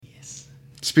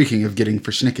Speaking of getting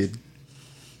verschnicked,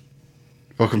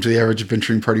 welcome to the Average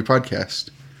Adventuring Party podcast.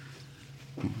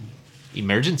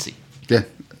 Emergency. Yeah,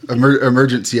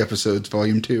 emergency episodes,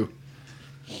 volume 2.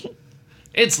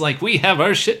 It's like we have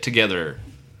our shit together.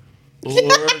 Or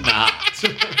not.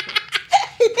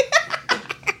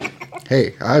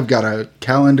 Hey, I've got a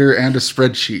calendar and a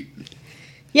spreadsheet.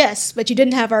 Yes, but you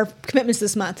didn't have our commitments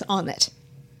this month on it.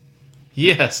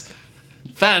 Yes.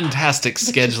 Fantastic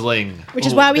scheduling. Which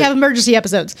is why we have emergency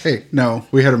episodes. Hey, no,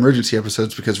 we had emergency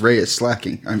episodes because Ray is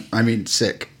slacking. I mean,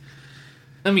 sick.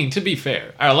 I mean, to be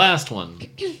fair, our last one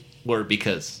were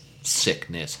because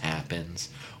sickness happens.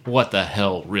 What the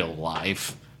hell, real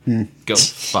life? Go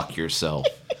fuck yourself.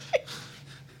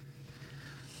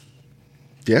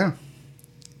 Yeah.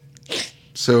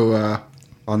 So,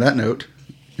 on that note,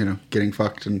 getting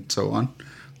fucked and so on.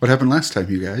 What happened last time,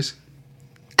 you guys?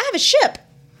 I have a ship.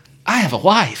 I have a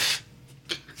wife.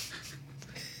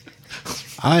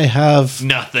 I have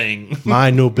Nothing.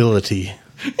 my nobility.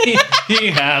 He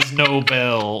has no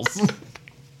bells. I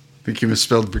think you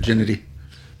misspelled virginity.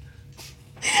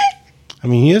 I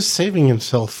mean, he is saving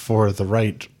himself for the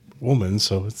right woman,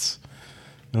 so it's...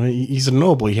 he's a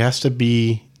noble. He has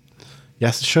to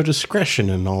show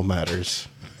discretion in all matters.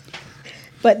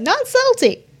 But not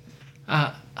salty.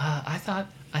 I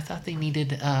thought they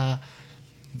needed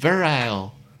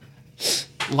virile,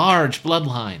 large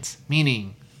bloodlines,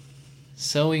 meaning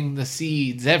sowing the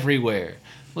seeds everywhere.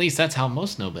 At least that's how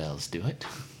most nobles do it.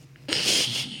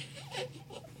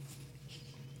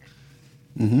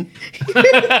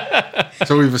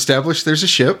 So we've established there's a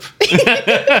ship.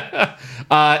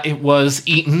 It was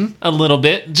eaten a little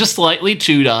bit, just slightly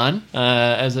chewed on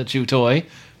as a chew toy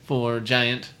for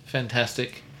giant,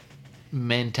 fantastic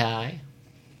manti,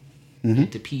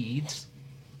 centipedes.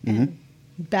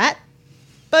 Bat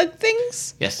bug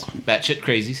things? Yes, batshit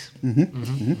crazies.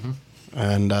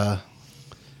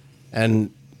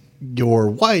 And your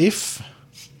wife,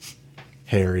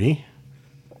 Harry...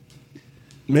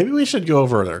 Maybe we should go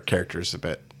over their characters a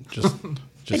bit. Just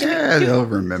Yeah, they'll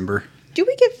remember. Do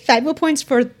we get valuable points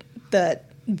for the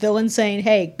villain saying,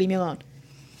 hey, leave me alone?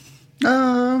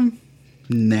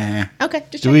 Nah. Okay,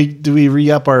 just do we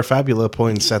re-up our fabula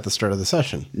points at the start of the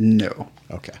session? No.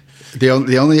 Okay.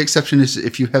 The only exception is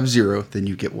if you have 0, then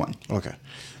you get 1. Okay.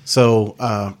 So,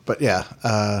 but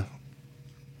yeah,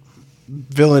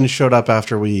 villain showed up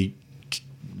after we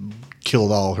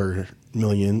killed all her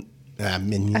minions.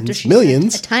 After she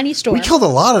Millions. sent a tiny storm. We killed a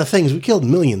lot of things. We killed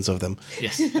millions of them.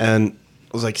 Yes. And I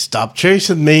was like, stop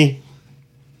chasing me.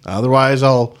 Otherwise,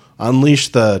 I'll unleash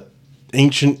the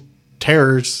ancient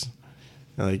terrors.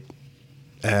 Harry's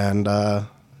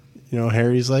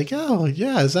like, oh,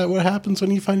 yeah, is that what happens when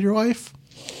you find your wife?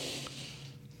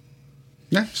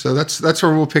 Yeah, so that's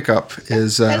where we'll pick up.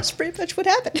 That's pretty much what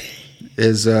happened.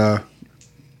 Is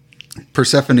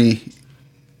Persephone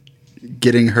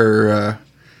getting her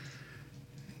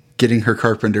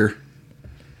carpenter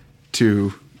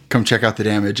to come check out the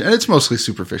damage, and it's mostly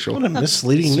superficial. What a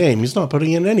misleading name. He's not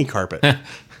putting in any carpet.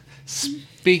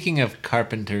 Speaking of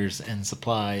carpenters and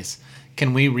supplies,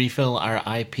 can we refill our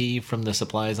IP from the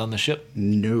supplies on the ship?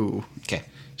 No. Okay.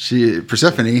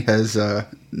 Persephone has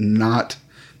not.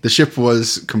 The ship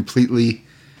was completely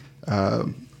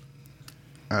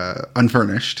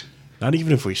unfurnished. Not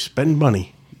even if we spend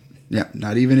money. Yeah,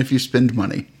 not even if you spend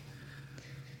money.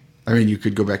 I mean, you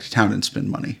could go back to town and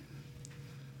spend money.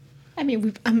 I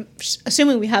mean, I'm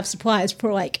assuming we have supplies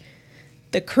for, like,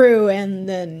 the crew and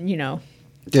then, Yeah,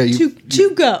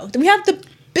 to go. We have the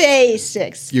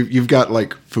basics. You've got,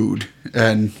 like, food.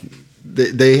 And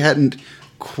they hadn't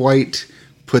quite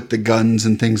put the guns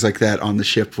and things like that on the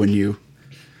ship when you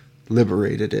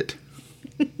liberated it.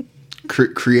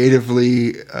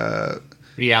 Creatively...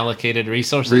 Reallocated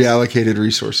resources.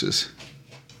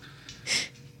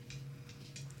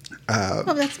 Well,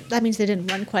 that means they didn't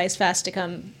run quite as fast to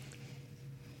come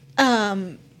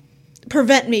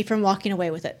prevent me from walking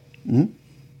away with it. You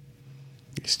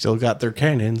still got their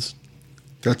cannons.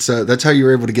 That's how you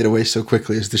were able to get away so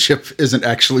quickly, is the ship isn't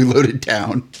actually loaded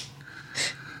down.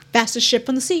 Fastest ship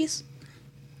on the seas.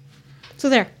 So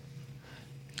there.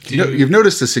 You've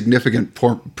noticed a significant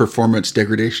performance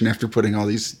degradation after putting all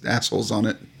these assholes on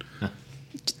it.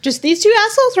 Just these two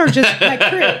assholes or just my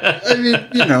crew? I mean,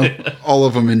 all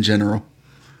of them in general.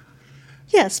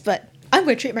 Yes, but I'm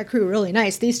going to treat my crew really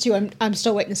nice. These two, I'm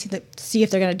still waiting to see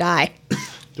if they're going to die.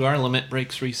 Do our limit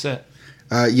breaks reset?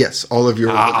 Yes, all of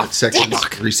your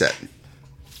sections reset.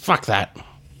 Fuck that.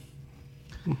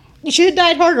 You should have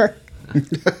died harder.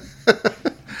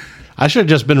 I should have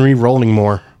just been re-rolling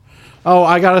more. Oh,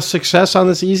 I got a success on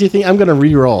this easy thing. I'm going to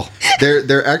re-roll.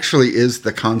 There actually is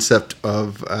the concept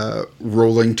of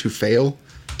rolling to fail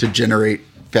to generate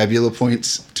Fabula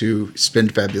points, to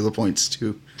spend Fabula points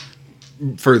to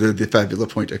further the Fabula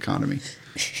point economy.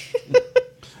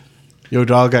 Yo,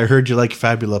 dog, I heard you like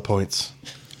Fabula points.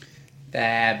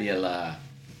 Fabula.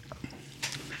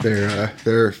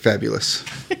 They're fabulous.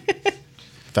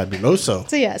 Fabuloso.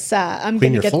 So yes, I'm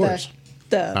Clean going to your get floors.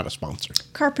 the Not a sponsor.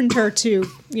 carpenter to,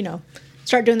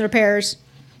 start doing the repairs.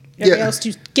 Everybody Yeah. else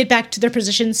to get back to their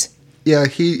positions. Yeah,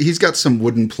 he's got some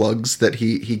wooden plugs that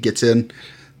he gets in.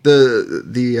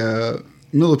 The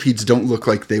millipedes don't look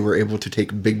like they were able to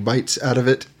take big bites out of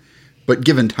it, but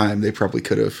given time, they probably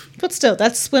could have. But still,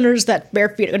 that's splinters that bare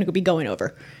feet are going to be going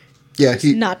over. Yeah,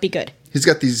 Not be good. he's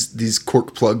got these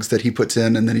cork plugs that he puts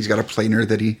in, and then he's got a planer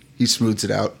that he smooths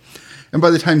it out. And by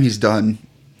the time he's done,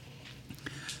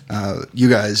 you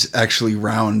guys actually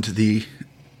round the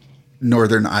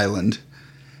northern island,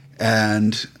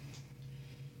 and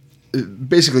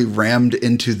basically rammed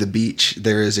into the beach,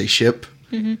 there is a ship.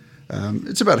 Mm-hmm.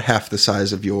 It's about half the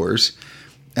size of yours,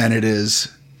 and it is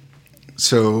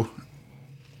so.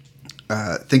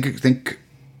 Think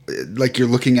like you're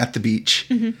looking at the beach.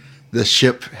 Mm-hmm. The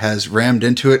ship has rammed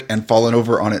into it and fallen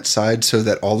over on its side, so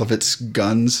that all of its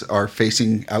guns are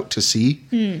facing out to sea.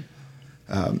 Mm.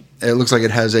 It looks like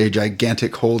it has a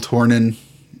gigantic hole torn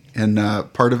in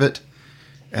part of it,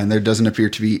 and there doesn't appear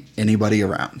to be anybody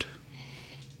around.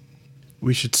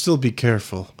 We should still be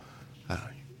careful.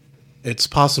 It's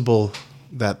possible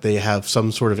that they have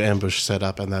some sort of ambush set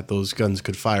up and that those guns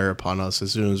could fire upon us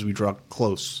as soon as we draw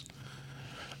close.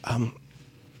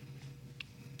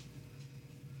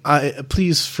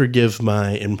 Please forgive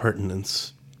my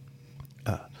impertinence.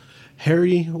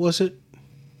 Harry, was it?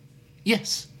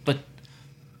 Yes, but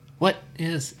what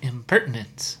is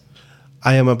impertinence?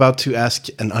 I am about to ask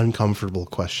an uncomfortable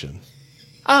question.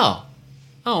 Oh,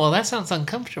 well, that sounds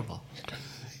uncomfortable.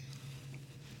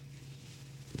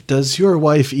 Does your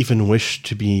wife even wish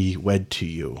to be wed to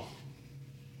you?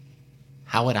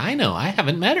 How would I know? I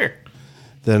haven't met her.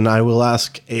 Then I will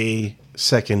ask a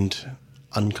second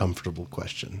uncomfortable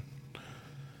question.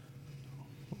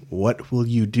 What will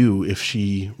you do if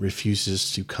she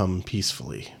refuses to come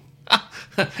peacefully?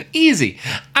 Easy.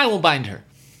 I will bind her.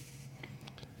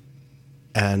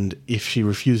 And if she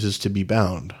refuses to be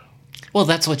bound? Well,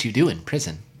 that's what you do in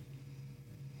prison.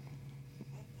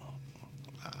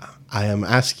 I am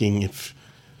asking if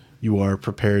you are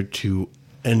prepared to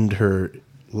end her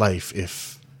life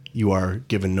if you are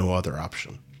given no other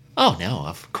option. Oh, no,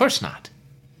 of course not.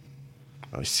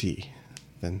 I see.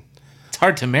 Then It's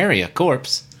hard to marry a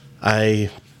corpse. I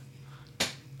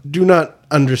do not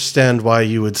understand why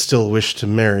you would still wish to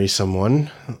marry someone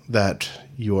that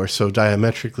you are so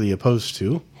diametrically opposed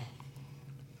to.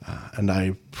 And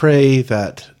I pray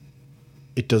that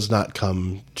it does not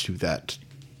come to that.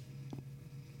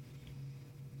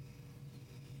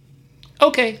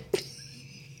 Okay.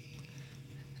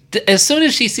 As soon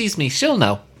as she sees me, she'll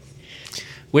know.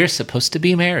 We're supposed to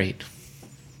be married.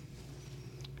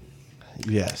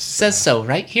 Yes. Says so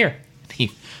right here. He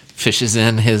fishes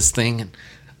in his thing and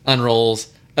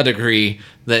unrolls a decree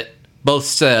that both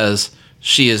says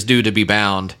she is due to be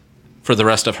bound for the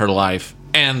rest of her life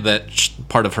and that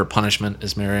part of her punishment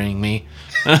is marrying me.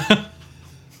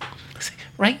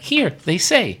 Right here, they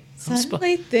say.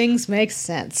 Suddenly things make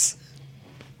sense.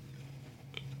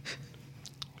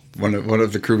 One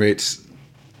of the crewmates,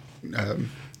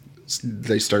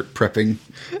 they start prepping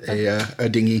a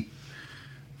dinghy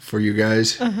for you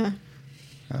guys. Uh-huh.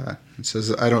 It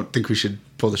says, "I don't think we should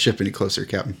pull the ship any closer,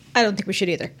 Captain." I don't think we should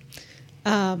either.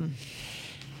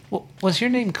 Was your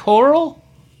name Coral?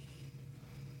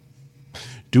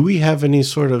 Do we have any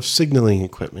sort of signaling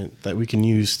equipment that we can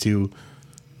use to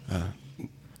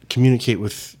communicate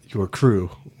with your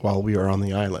crew while we are on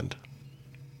the island?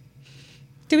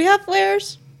 Do we have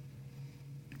flares?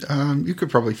 You could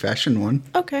probably fashion one.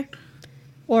 Okay.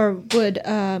 Or would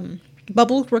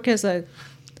Bubble work as a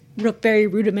very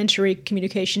rudimentary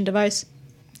communication device?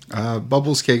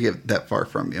 Bubbles can't get that far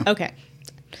from you. Okay.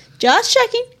 Just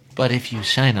checking. But if you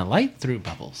shine a light through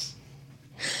bubbles.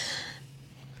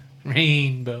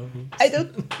 Rainbow. I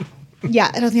don't think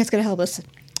that's going to help us.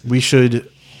 We should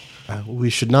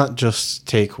not just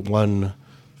take one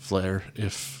flare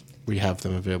if we have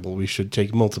them available. We should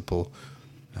take multiple,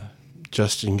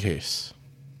 just in case.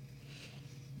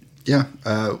 Yeah,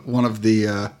 one of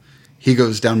the he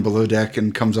goes down below deck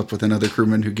and comes up with another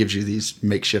crewman who gives you these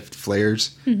makeshift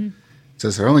flares. Mm-hmm.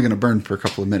 Says they're only going to burn for a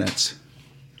couple of minutes,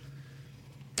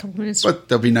 but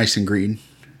they'll be nice and green.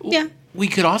 Yeah. We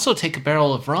could also take a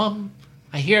barrel of rum.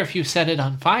 I hear if you set it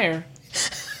on fire,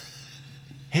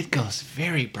 it goes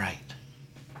very bright.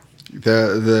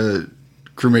 The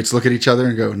crewmates look at each other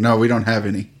and go, "No, we don't have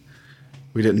any.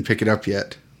 We didn't pick it up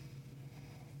yet."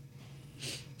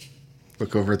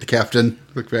 Look over at the captain.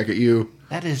 Look back at you.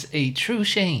 That is a true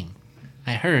shame.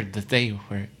 I heard that they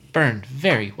were burned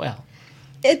very well.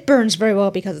 It burns very well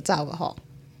because it's alcohol.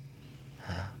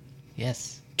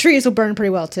 Yes. Trees will burn pretty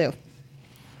well too.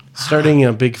 Starting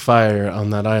a big fire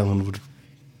on that island would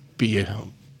be a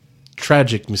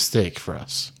tragic mistake for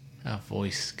us. A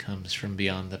voice comes from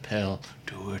beyond the pale.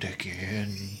 Do it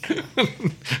again.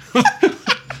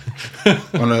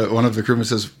 One of the crewmen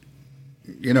says,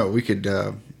 we could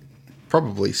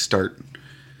probably start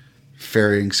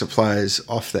ferrying supplies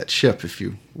off that ship if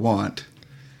you want.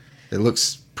 It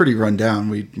looks pretty run down.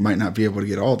 We might not be able to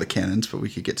get all the cannons, but we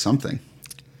could get something.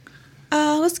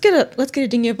 Let's get a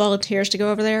dinghy of volunteers to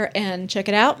go over there and check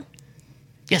it out.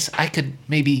 Yes, I could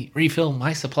maybe refill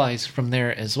my supplies from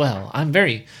there as well. I'm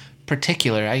very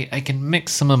particular. I can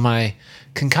mix some of my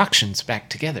concoctions back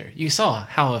together. You saw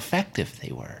how effective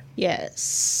they were.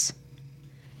 Yes.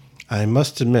 I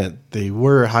must admit, they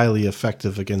were highly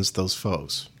effective against those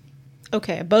foes.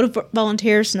 Okay, a boat of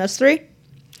volunteers and us three.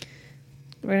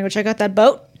 We're gonna go check out that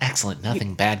boat. Excellent.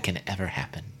 Nothing bad can ever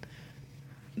happen.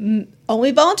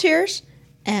 Only volunteers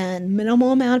and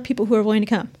minimal amount of people who are willing to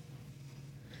come.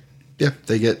 Yeah,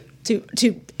 they get...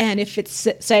 And if it's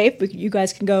safe, you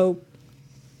guys can go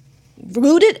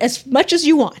root it as much as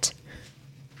you want.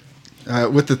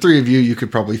 with the three of you, you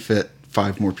could probably fit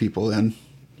 5 more people in.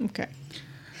 Okay.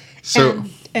 So...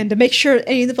 And to make sure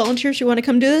any of the volunteers who want to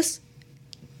come do this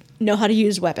know how to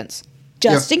use weapons.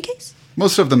 Just in case.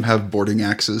 Most of them have boarding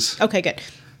axes. Okay, good.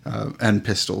 And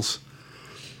pistols.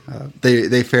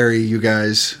 They ferry you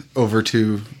guys over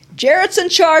to... Jarrett's in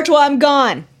charge while I'm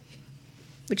gone.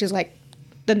 Which is like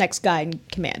the next guy in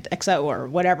command. XO or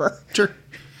whatever. Sure.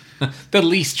 The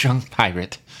least drunk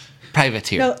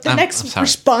privateer. No, the I'm next sorry.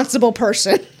 responsible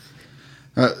person.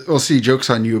 We'll see, joke's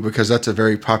on you because that's a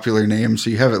very popular name, so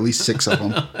you have at least 6 of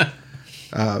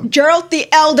them. Gerald the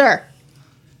Elder.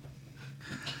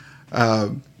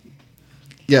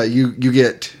 Yeah, you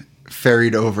get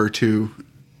ferried over to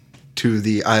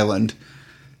the island.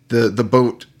 The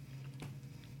boat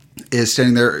is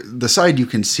standing there. The side you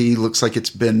can see looks like it's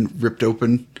been ripped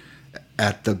open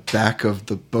at the back of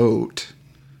the boat,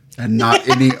 and not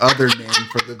any other name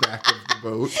for the back of the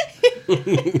boat.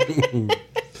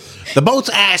 The boat's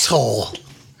asshole.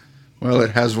 Well,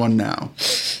 it has one now.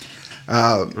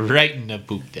 Right in the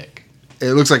poop deck.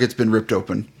 It looks like it's been ripped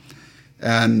open.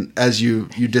 And as you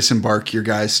disembark, your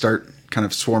guys start kind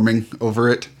of swarming over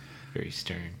it. Very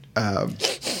stern.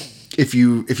 If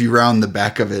you round the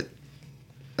back of it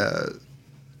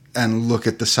and look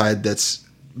at the side that's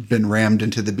been rammed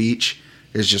into the beach,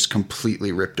 is just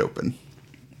completely ripped open.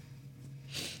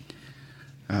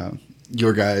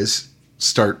 Your guys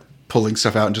start pulling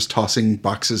stuff out and just tossing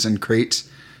boxes and crates.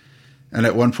 And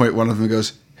at one point, one of them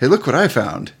goes, "Hey, look what I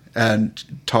found," and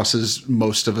tosses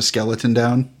most of a skeleton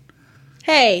down.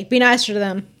 Hey, be nicer to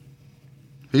them.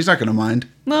 He's not going to mind.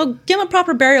 Well, give them a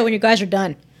proper burial when you guys are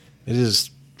done. It is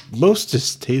most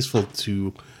distasteful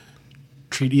to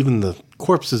treat even the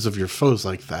corpses of your foes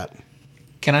like that.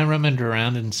 Can I rummage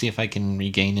around and see if I can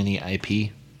regain any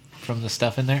IP from the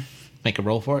stuff in there? Make a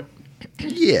roll for it?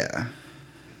 Yeah.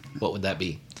 What would that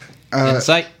be?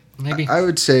 Insight, maybe? I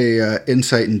would say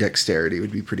insight and dexterity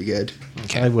would be pretty good.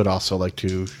 Okay. I would also like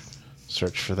to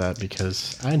search for that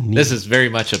because I need... This is very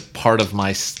much a part of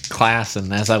my class,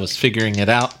 and as I was figuring it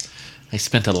out, I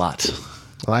spent a lot.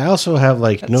 Well, I also have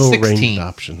like That's no 16. ranged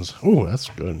options. Oh, that's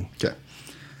good. Okay.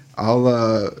 I'll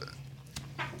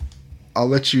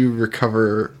let you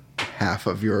recover half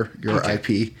of your Okay.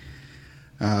 IP.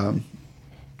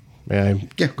 May I?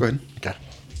 Yeah, go ahead. Okay.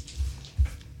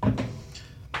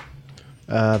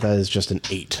 That is just an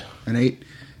 8. An 8.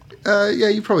 Yeah,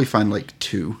 you probably find like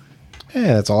 2.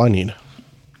 Yeah, that's all I need.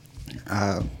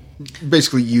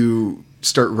 Basically, you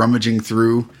start rummaging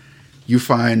through. You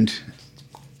find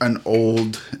an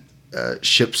old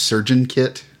ship surgeon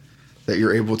kit that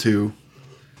you're able to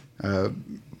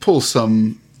pull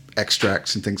some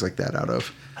extracts and things like that out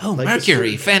of. Oh, Like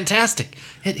mercury, fantastic.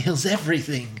 It heals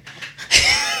everything.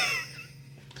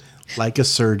 Like a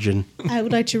surgeon. I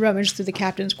would like to rummage through the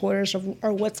captain's quarters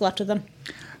or what's left of them.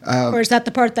 Or is that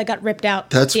the part that got ripped out?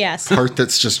 That's yes. part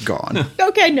that's just gone.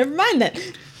 Okay, never mind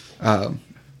then.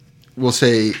 We'll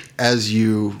say as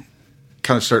you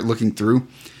kind of start looking through,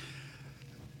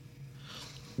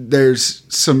 there's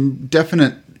some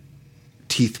definite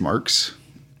teeth marks,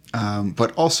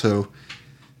 but also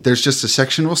there's just a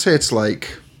section, we'll say it's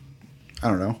like, I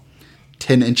don't know,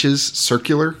 10 inches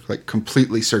circular, like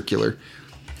completely circular.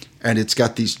 And it's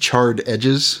got these charred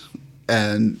edges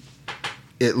and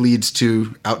it leads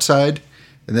to outside.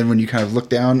 And then when you kind of look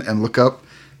down and look up,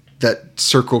 that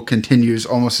circle continues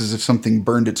almost as if something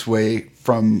burned its way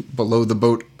from below the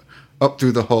boat, up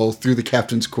through the hull, through the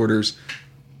captain's quarters,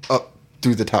 up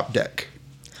through the top deck.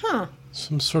 Huh.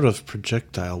 Some sort of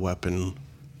projectile weapon.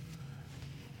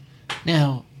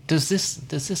 Now, does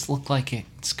this look like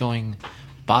it's going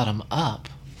bottom up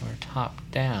or top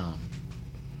down?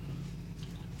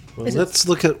 Well, let's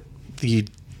look at the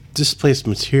displaced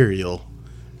material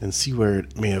and see where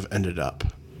it may have ended up.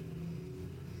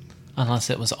 Unless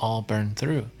it was all burned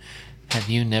through. Have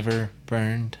you never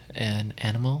burned an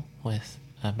animal with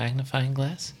a magnifying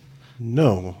glass?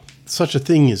 No, such a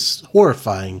thing is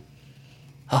horrifying.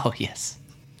 Oh, yes.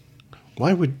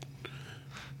 Why would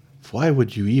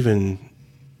you even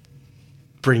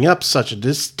bring up such a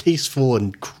distasteful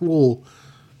and cruel...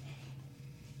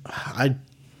 I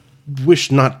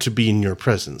wish not to be in your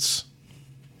presence.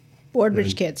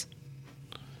 Boardbridge kids.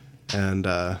 And,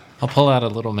 I'll pull out a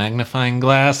little magnifying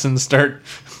glass and start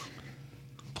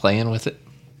playing with it.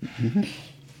 I'm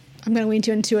going to lean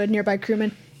into a nearby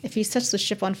crewman. If he sets the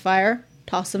ship on fire,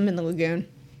 toss him in the lagoon.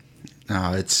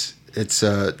 No, it's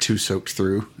too soaked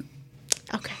through.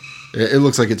 Okay. It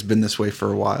looks like it's been this way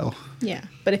for a while. Yeah,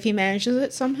 but if he manages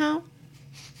it somehow,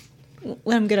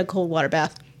 let him get a cold water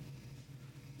bath.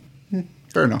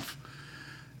 Fair enough.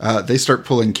 They start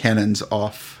pulling cannons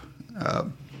off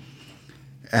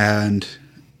and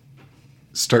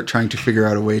start trying to figure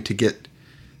out a way to get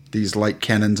these light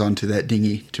cannons onto that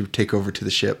dinghy to take over to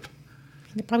the ship.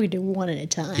 They probably do one at a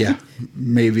time. Yeah,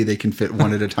 maybe they can fit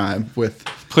one at a time with...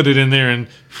 Put it in there and...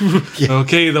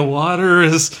 Okay, the water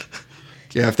is...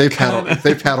 Yeah, if they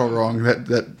paddle wrong,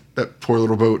 that poor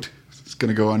little boat is going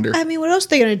to go under. I mean, what else are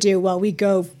they going to do while we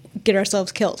go get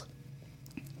ourselves killed?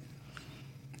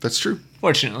 That's true.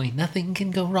 Fortunately, nothing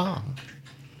can go wrong.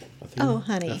 Oh,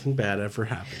 honey. Nothing bad ever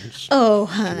happens. Oh,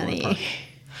 honey.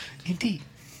 Indeed.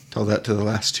 Tell that to the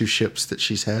last two ships that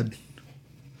she's had.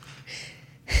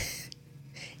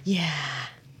 Yeah.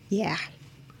 Yeah.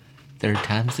 Third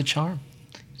time's the charm.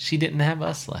 She didn't have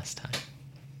us last time.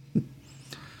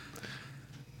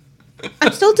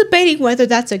 I'm still debating whether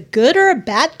that's a good or a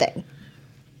bad thing.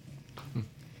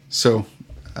 So,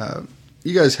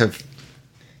 you guys have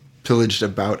pillaged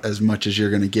about as much as you're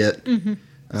going to get. Mm-hmm.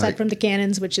 Aside from the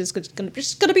cannons, which is just going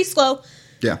to be slow.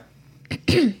 Yeah.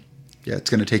 Yeah, it's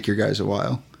going to take your guys a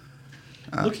while.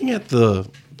 Looking at the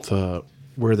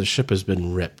where the ship has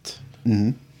been ripped,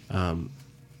 am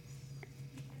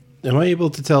I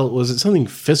able to tell, was it something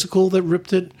physical that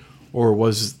ripped it? Or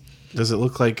does it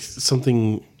look like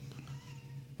something,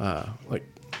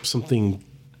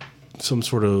 some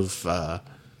sort of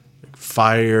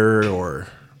fire or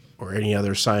any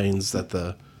other signs that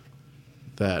the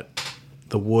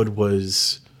wood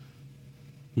was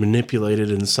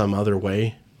manipulated in some other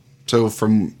way? So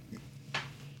from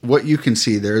what you can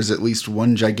see, there is at least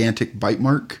one gigantic bite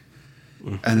mark,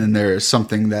 and then there is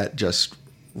something that just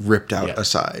ripped out a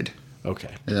side.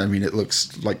 Okay. I mean, it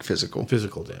looks like physical.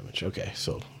 Physical damage. Okay,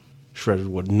 so shredded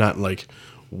wood, not like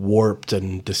warped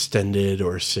and distended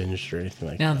or singed or anything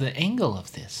like Now, that. the angle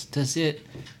of this, does it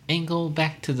angle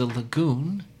back to the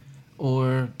lagoon,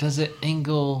 or does it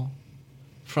angle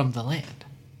from the land?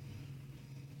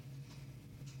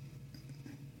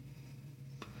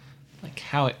 Like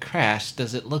how it crashed,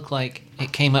 does it look like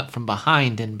it came up from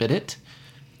behind and bit it,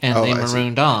 and they I see.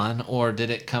 marooned on, or did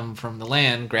it come from the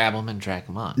land, grab them, and drag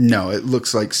them on? No, it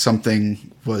looks like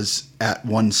something was at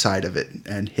one side of it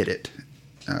and hit it,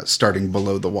 starting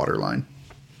below the waterline.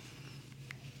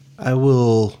 I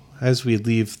will, as we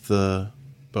leave the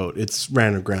boat, it's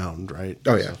ran aground, right?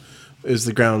 Oh, yeah. So is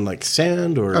the ground like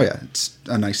sand or? Oh, yeah, it's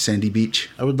a nice sandy beach.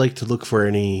 I would like to look for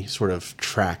any sort of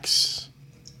tracks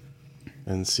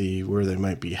and see where they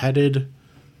might be headed,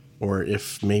 or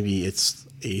if maybe it's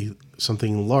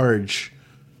something large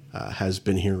has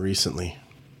been here recently.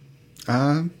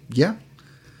 Yeah.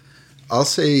 I'll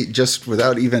say, just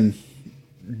without even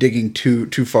digging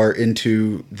too far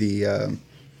into the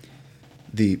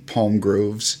palm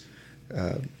groves,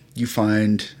 you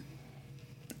find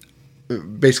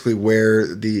basically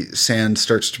where the sand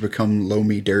starts to become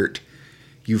loamy dirt.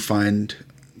 You find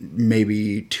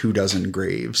maybe 24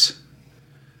 graves.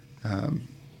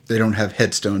 They don't have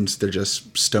headstones; they're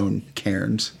just stone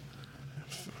cairns.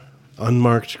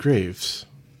 Unmarked graves.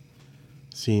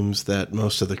 Seems that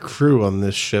most of the crew on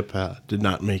this ship did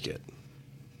not make it.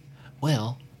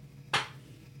 Well,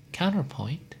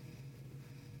 counterpoint.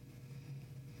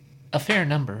 A fair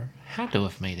number had to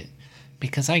have made it,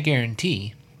 because I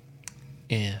guarantee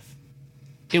if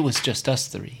it was just us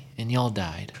three and y'all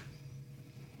died,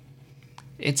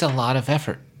 it's a lot of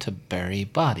effort to bury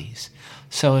bodies.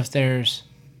 So if there's,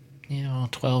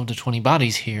 12 to 20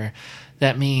 bodies here,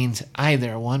 that means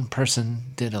either one person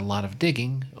did a lot of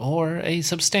digging or a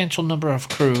substantial number of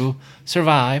crew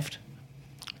survived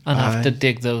enough to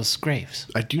dig those graves.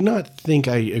 I do not think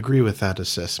I agree with that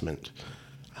assessment.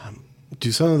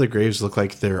 Do some of the graves look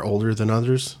like they're older than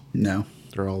others? No.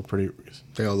 They're all pretty...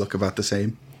 They all look about the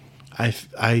same. I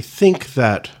think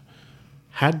that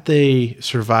had they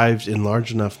survived in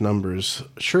large enough numbers,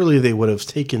 surely they would have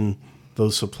taken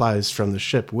those supplies from the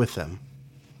ship with them.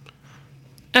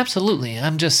 Absolutely.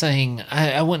 I'm just saying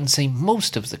I wouldn't say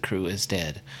most of the crew is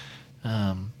dead.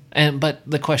 But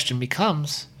the question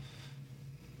becomes,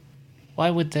 why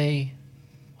would they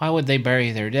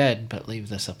bury their dead but leave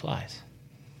the supplies?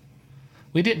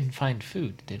 We didn't find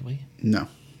food, did we? No.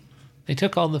 They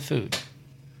took all the food.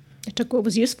 They took what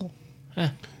was useful.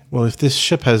 Well, if this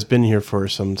ship has been here for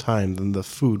some time, then the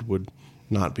food would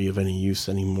not be of any use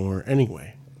anymore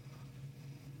anyway.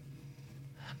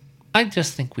 I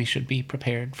just think we should be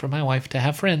prepared for my wife to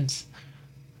have friends.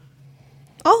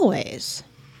 Always.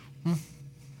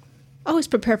 Always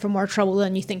prepare for more trouble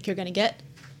than you think you're going to get.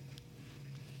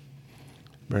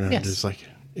 Bernard Yes.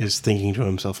 is thinking to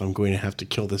himself, I'm going to have to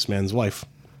kill this man's wife.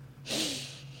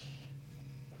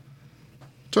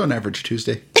 So on average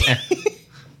Tuesday.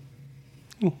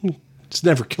 It's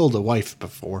never killed a wife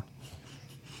before.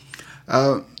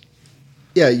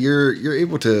 Yeah, you're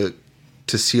able to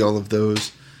see all of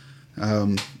those.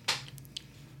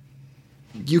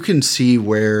 You can see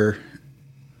where,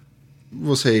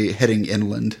 we'll say, heading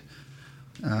inland.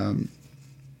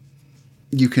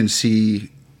 You can see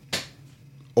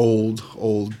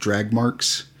old drag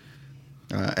marks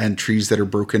and trees that are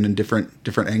broken in different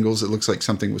angles. It looks like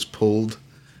something was pulled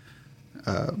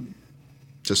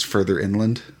just further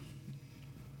inland.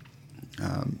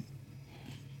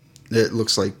 It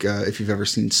looks like if you've ever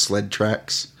seen sled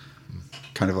tracks,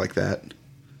 kind of like that.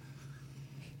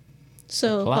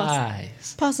 So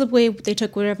Supplies. possibly they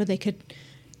took whatever they could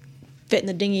fit in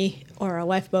the dinghy or a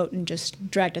lifeboat and just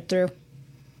dragged it through.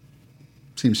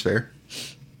 Seems fair.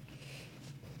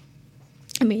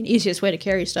 I mean, easiest way to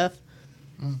carry stuff.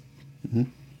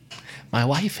 My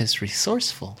wife is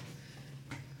resourceful.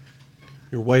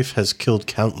 Your wife has killed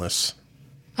countless.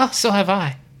 Oh, so have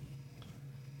I.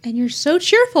 And you're so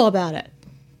cheerful about it.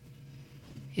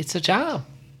 It's a job.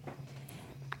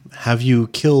 Have you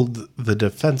killed the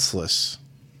defenseless?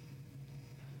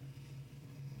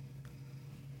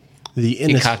 The He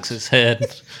innocent? cocks his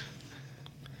head.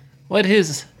 What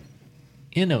is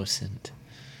innocent?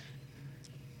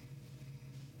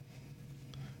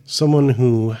 Someone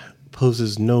who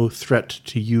poses no threat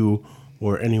to you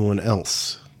or anyone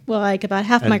else. Well, like about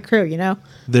half my crew, you know?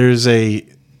 There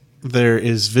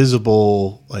is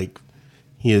visible, like,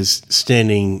 he is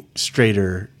standing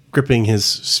straighter, gripping his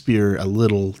spear a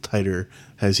little tighter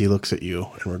as he looks at you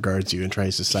and regards you and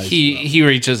tries to size you up. He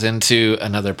reaches into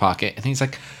another pocket and he's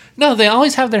like, no, they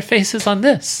always have their faces on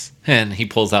this. And he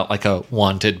pulls out like a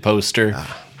wanted poster.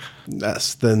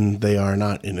 Yes, then they are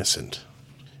not innocent.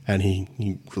 And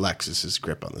he relaxes his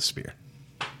grip on the spear.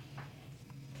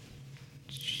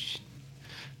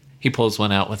 He pulls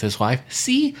one out with his wife.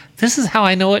 See, this is how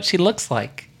I know what she looks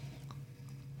like.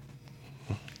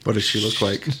 What does she look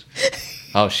like?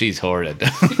 Oh, she's horrid.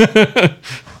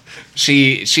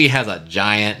 She has a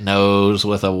giant nose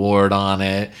with a wart on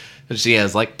it. She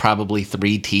has like probably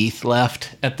 3 teeth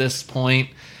left at this point.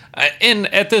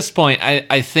 And at this point,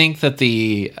 I think that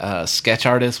the sketch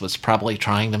artist was probably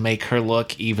trying to make her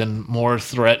look even more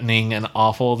threatening and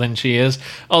awful than she is.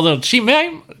 Although she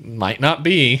might not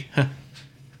be.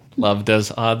 Love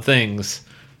does odd things.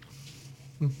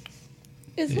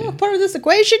 Is that a part of this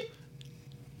equation?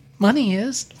 Money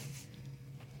is.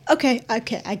 Okay, I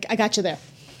got you there.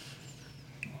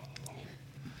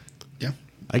 Yeah.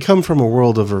 I come from a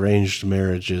world of arranged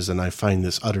marriages, and I find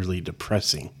this utterly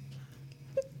depressing.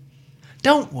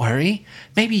 Don't worry.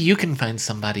 Maybe you can find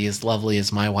somebody as lovely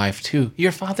as my wife, too.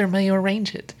 Your father may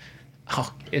arrange it.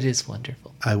 Oh, it is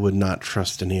wonderful. I would not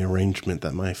trust any arrangement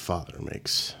that my father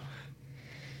makes.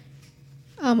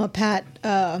 I'm a pat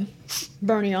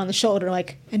Bernie on the shoulder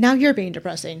like, and now you're being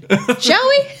depressing. Shall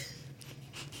we?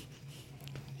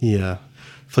 He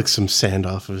flicks some sand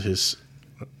off of his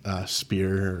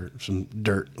spear or some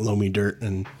dirt, loamy dirt,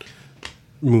 and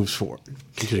moves forward,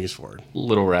 continues forward.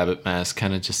 Little Rabbit Mask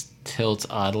kind of just tilts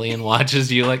oddly and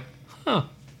watches you like, huh.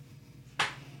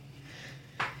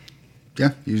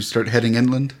 Yeah, you start heading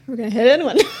inland. We're going to hit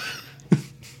inland.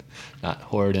 Not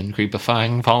horrid and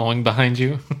creepifying following behind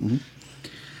you.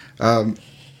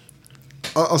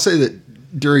 I'll say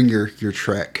that during your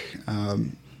trek,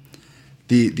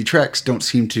 The tracks don't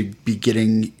seem to be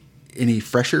getting any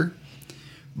fresher,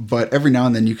 but every now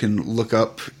and then you can look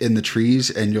up in the trees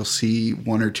and you'll see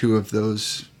one or two of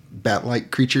those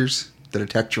bat-like creatures that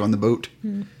attacked you on the boat.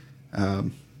 They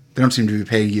don't seem to be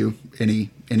paying you any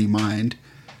mind.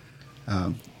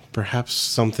 Perhaps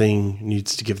something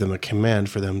needs to give them a command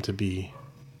for them to be...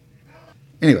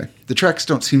 Anyway, the tracks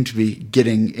don't seem to be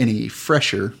getting any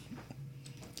fresher,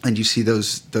 and you see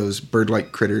those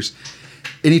bird-like critters.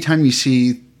 Anytime you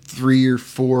see 3 or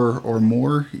 4 or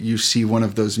more, you see one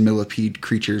of those millipede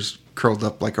creatures curled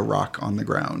up like a rock on the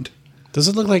ground. Does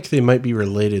it look like they might be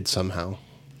related somehow?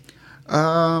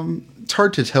 It's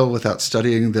hard to tell without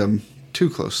studying them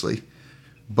too closely,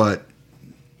 but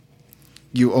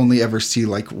you only ever see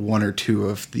like 1 or 2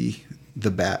 of the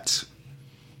bats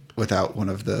without one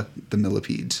of the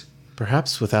millipedes.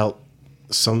 Perhaps without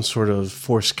some sort of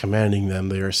force commanding them,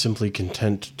 they are simply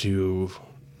content to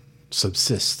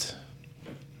subsist.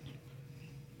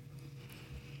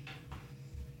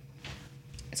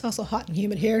 It's also hot and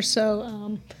humid here, so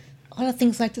a lot of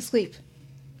things like to sleep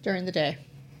during the day.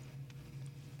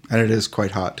 And it is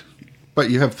quite hot, but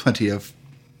you have plenty of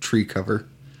tree cover,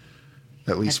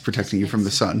 at least That protecting you just from the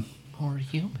makes sun. More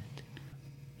humid.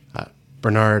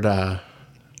 Bernard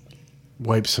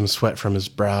wipes some sweat from his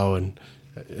brow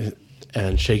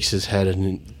and shakes his head,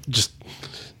 and just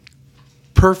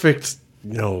perfect,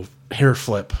 hair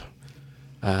flip.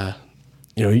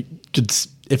 You could,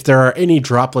 if there are any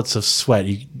droplets of sweat,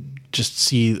 you just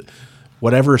see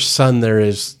whatever sun there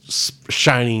is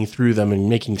shining through them and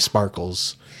making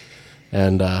sparkles.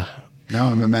 And Now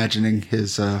I'm imagining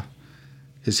his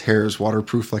hair is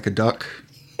waterproof like a duck.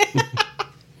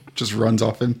 Just runs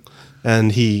off him.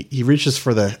 And he reaches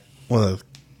for one of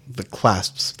the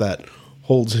clasps that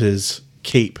holds his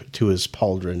cape to his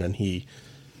pauldron, and he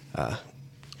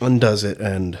undoes it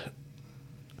and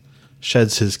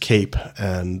sheds his cape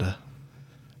and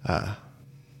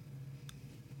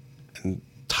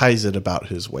ties it about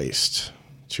his waist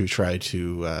to try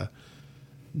to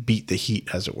beat the heat,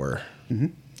 as it were. Mm-hmm.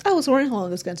 I was wondering how long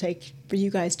it was going to take for you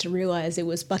guys to realize it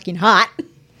was fucking hot.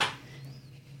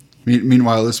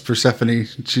 Meanwhile, this Persephone,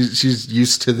 she's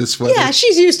used to this weather. Yeah,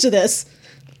 she's used to this.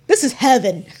 This is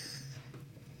heaven.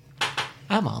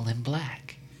 I'm all in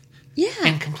black Yeah.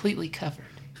 and completely covered.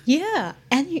 Yeah.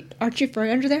 And aren't you furry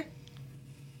under there?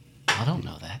 I don't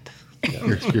know that.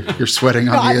 You're sweating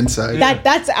on the inside.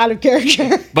 That's out of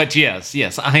character. But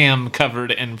yes, I am covered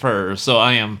in fur, so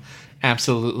I am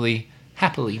absolutely,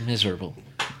 happily miserable.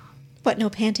 What,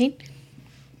 no panting?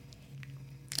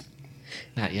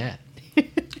 Not yet.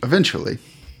 Eventually,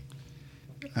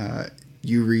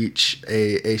 you reach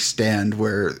a stand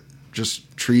where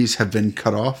just trees have been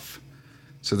cut off,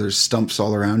 so there's stumps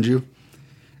all around you.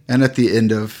 And at the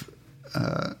end of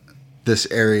this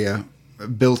area,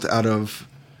 built out of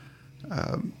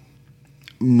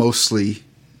mostly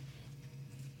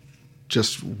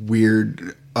just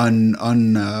weird,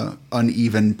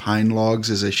 uneven pine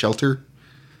logs as a shelter,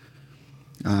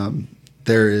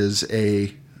 there is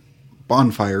a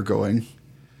bonfire going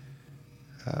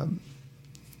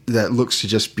that looks to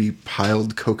just be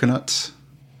piled coconuts.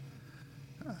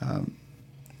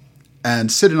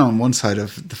 And sitting on one side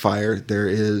of the fire, there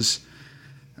is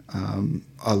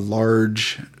a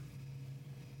large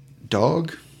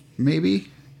dog,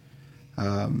 maybe.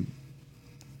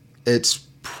 It's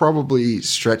probably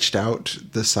stretched out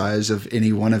the size of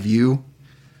any one of you.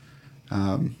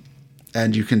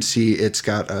 And you can see it's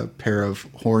got a pair of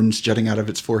horns jutting out of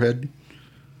its forehead.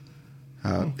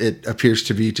 It appears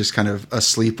to be just kind of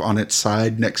asleep on its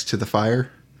side next to the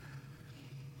fire.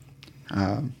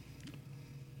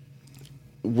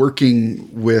 Working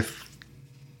with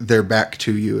their back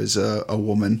to you is a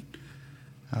woman.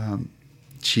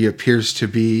 She appears to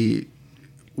be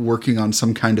working on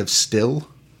some kind of still.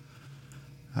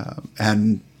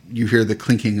 And you hear the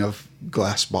clinking of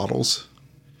glass bottles.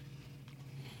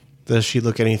 Does she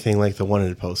look anything like the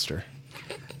wanted poster?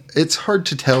 It's hard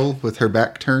to tell with her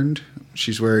back turned.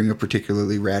 She's wearing a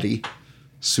particularly ratty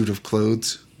suit of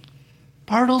clothes.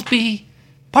 Bartleby,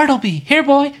 here,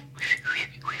 boy.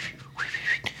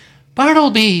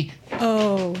 Bartleby.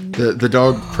 Oh. The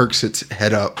dog perks its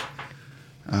head up,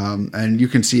 and you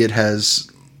can see it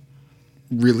has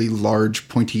really large,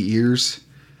 pointy ears.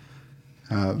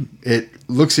 It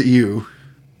looks at you,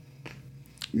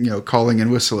 calling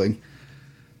and whistling.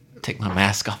 Take my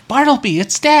mask off. Bartleby,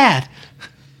 it's Dad.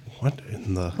 What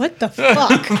in the... What the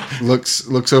fuck?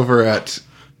 Looks over at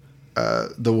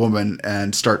the woman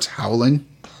and starts howling.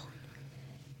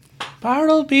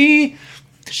 Bartleby.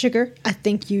 Sugar, I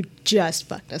think you just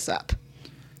fucked us up.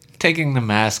 Taking the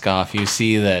mask off, you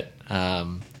see that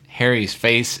Harry's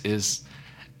face is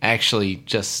actually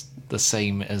just the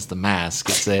same as the mask.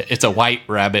 It's a white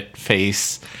rabbit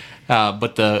face,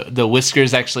 but the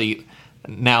whiskers actually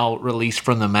now released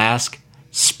from the mask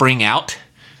spring out,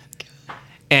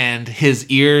 and his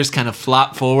ears kind of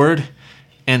flop forward,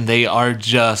 and they are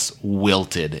just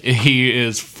wilted. He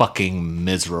is fucking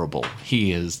miserable.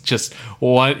 He is just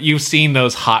what you've seen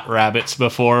those hot rabbits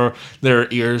before.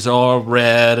 Their ears are all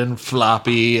red and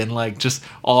floppy, and like just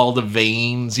all the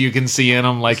veins you can see in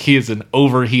them. Like he is an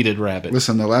overheated rabbit.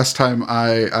 Listen, the last time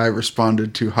I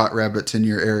responded to hot rabbits in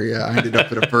your area, I ended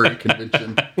up at a furry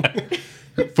convention.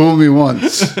 Fool me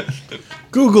once.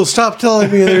 Google, stop telling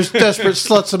me there's desperate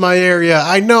sluts in my area.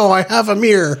 I know, I have a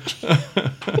mirror.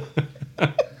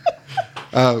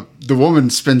 The woman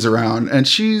spins around, and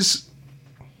she's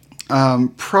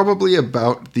probably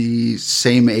about the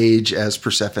same age as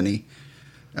Persephone.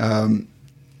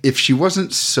 If she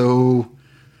wasn't so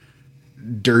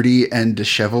dirty and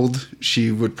disheveled,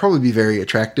 she would probably be very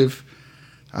attractive.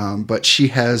 But she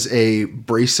has a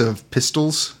brace of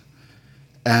pistols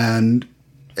and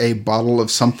a bottle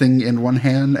of something in one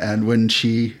hand, and when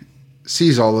she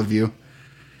sees all of you,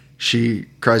 she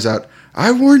cries out,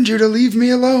 "I warned you to leave me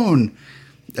alone!"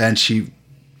 And she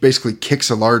basically kicks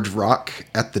a large rock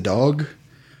at the dog,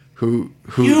 who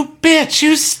You bitch!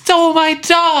 You stole my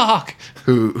dog!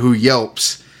 who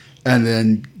yelps, and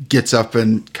then gets up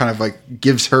and kind of like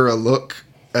gives her a look,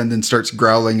 and then starts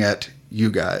growling at you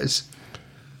guys.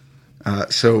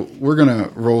 So we're gonna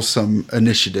roll some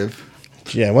initiative.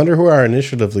 Yeah, I wonder who our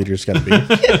initiative leader's going to be.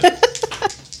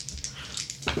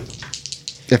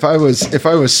 If I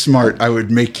was smart, I would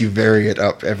make you vary it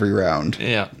up every round.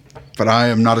 Yeah. But I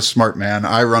am not a smart man.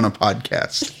 I run a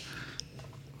podcast.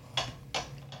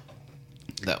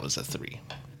 That was a 3,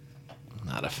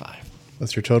 not a 5.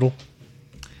 That's your total?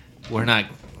 We're not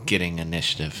getting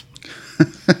initiative.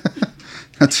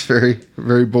 That's very,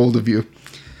 very bold of you.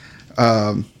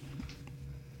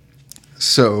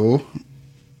 So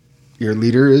your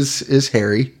leader is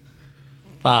Harry.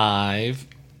 5.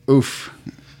 Oof.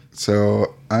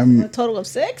 So A total of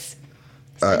 6?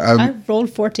 I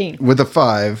rolled 14. with a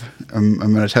 5. I'm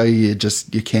going to tell you,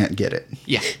 you can't get it.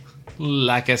 Yeah.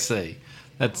 Like I say,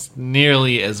 that's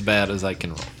nearly as bad as I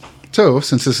can roll. So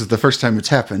since this is the first time it's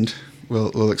happened,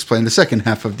 we'll explain the second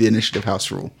half of the initiative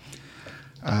house rule.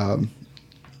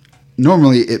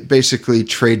 Normally, it basically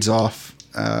trades off,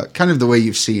 kind of the way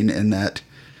you've seen in that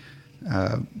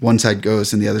one side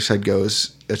goes and the other side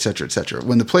goes, etc., etc.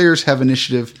 When the players have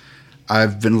initiative,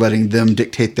 I've been letting them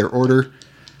dictate their order.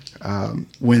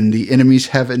 When the enemies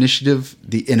have initiative,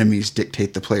 the enemies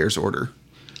dictate the player's order.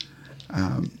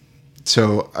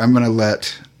 So I'm going to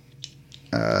let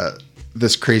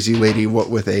this crazy lady,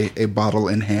 with a bottle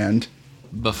in hand.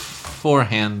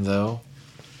 Beforehand, though,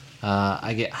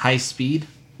 I get high speed.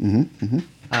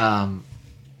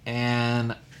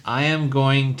 And I am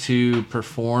going to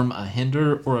perform a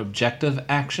hinder or objective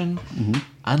action.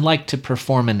 I'd like to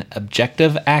perform an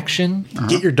objective action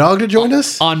Get your dog to join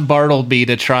us? on Bartleby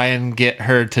to try and get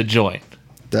her to join.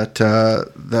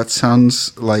 That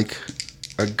sounds like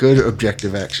a good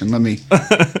objective action. Let me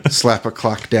slap a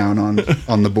clock down on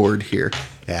the board here.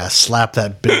 Yeah, slap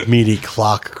that big meaty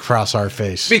clock across our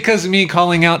face. Because me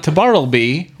calling out to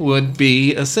Bartleby would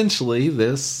be essentially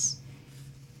this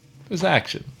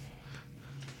action.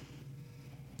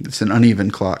 It's an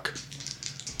uneven clock.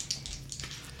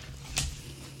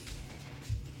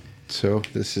 So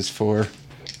this is for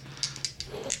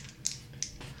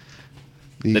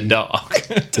The dog.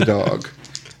 the dog.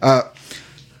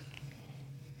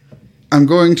 I'm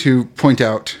going to point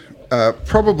out,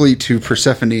 probably to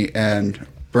Persephone and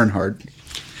Bernhard,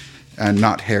 and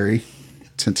not Harry,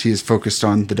 since he is focused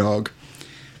on the dog.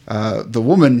 The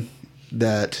woman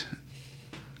that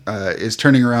is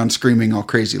turning around screaming all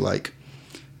crazy like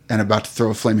and about to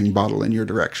throw a flaming bottle in your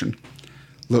direction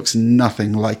looks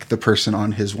nothing like the person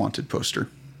on his wanted poster.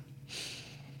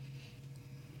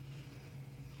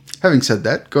 Having said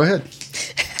that, go ahead.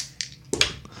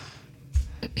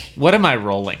 What am I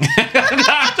rolling?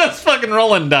 I'm just fucking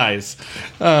rolling dice.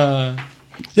 Yeah,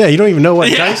 you don't even know what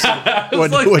dice,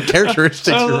 was like- what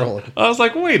characteristics you're rolling. I was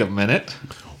like, wait a minute.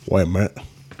 Wait a minute.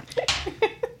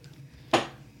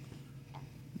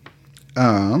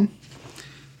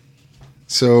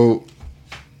 So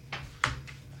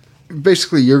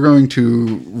basically, you're going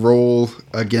to roll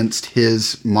against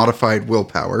his modified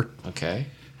willpower Okay.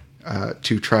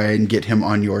 to try and get him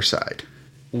on your side.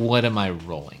 What am I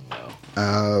rolling,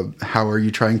 though? How are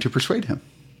you trying to persuade him?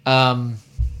 Probably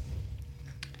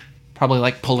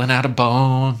like pulling out a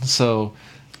bone. So,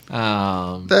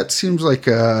 That seems like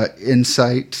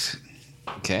insight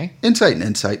Okay. Insight and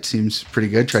insight seems pretty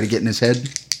good. Try to get in his head.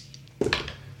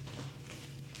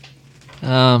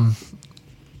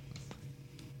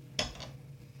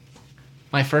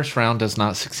 My first round does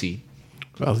not succeed.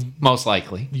 Well, Most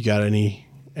likely. you got any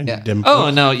Yeah. dim Oh,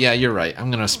 points? no, yeah, you're right.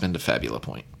 I'm going to spend a fabula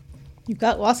point. You've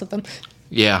got lots of them.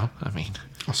 Yeah, I mean,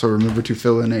 Also, remember to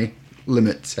fill in a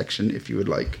limit section if you would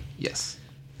like. yes.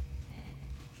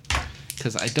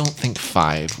 Because I don't think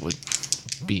 5 would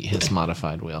beat his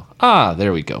modified will. Ah,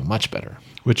 there we go. Much better.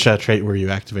 Which trait were you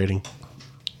activating?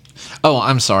 Oh,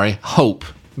 I'm sorry. Hope.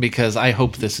 Because I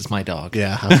hope this is my dog.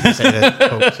 Yeah, I was going to say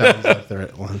that. Hope sounds like the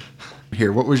right one.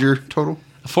 Here, what was your total?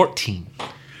 14.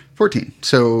 14.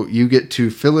 So you get to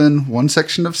fill in one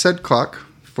section of said clock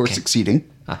for Okay. succeeding.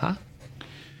 Uh-huh.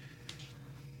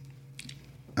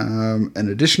 An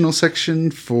additional section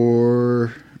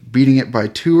for beating it by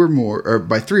 2 or more, or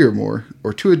by 3 or more,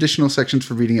 or 2 additional sections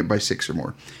for beating it by 6 or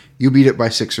more. You beat it by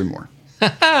 6 or more.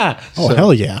 Oh,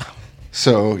 hell yeah.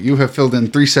 So you have filled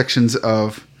in 3 sections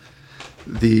of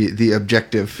the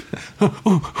objective.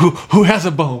 Who has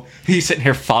a bow? He's sitting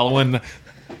here following.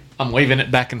 I'm waving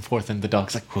it back and forth, and the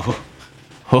dog's like, whoa,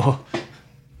 whoa,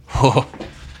 whoa.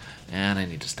 And I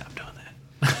need to stop doing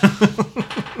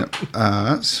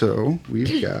that. So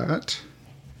we've got...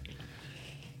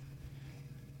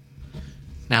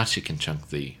 Now she can chunk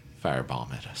the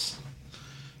firebomb at us.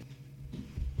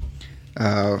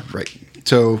 Right.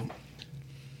 So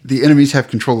the enemies have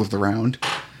control of the round.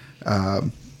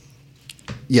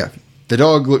 Yeah, the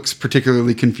dog looks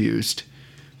particularly confused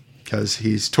because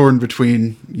he's torn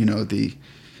between,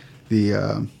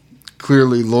 the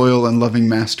clearly loyal and loving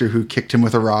master who kicked him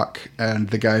with a rock and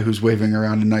the guy who's waving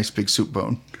around a nice big soup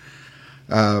bone.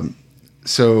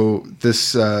 So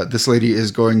this lady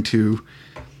is going to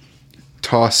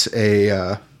toss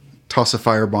a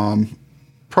firebomb,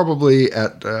 probably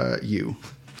at you.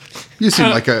 You seem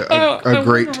like a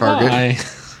great target.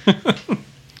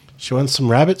 She wants some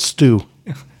rabbit stew.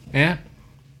 Yeah.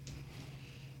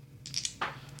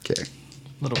 Okay,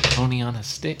 Little pony on a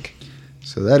stick.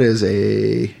 so that is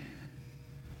a.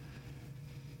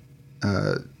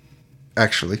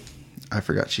 Actually, I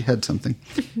forgot she had something.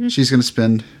 She's going to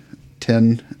spend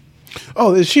 10.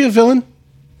 Oh, is she a villain?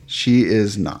 She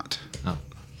is not. Oh.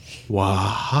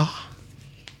 Wow.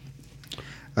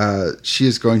 She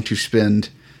is going to spend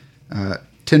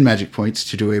 10 magic points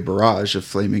to do a barrage of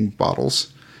flaming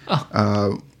bottles.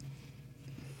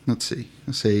 Let's see.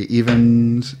 Let's say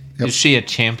evens. Yep. Is she a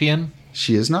champion?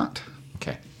 She is not.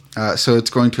 Okay. So it's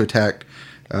going to attack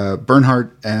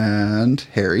Bernhardt and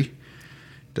Harry.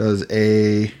 Does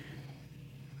a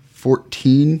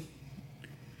 14.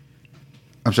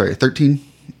 I'm sorry, a 13.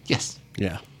 Yes.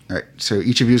 Yeah. All right. So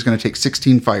each of you is going to take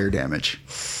 16 fire damage.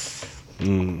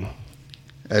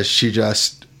 As she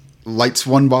just lights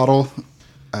one bottle.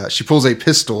 She pulls a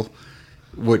pistol,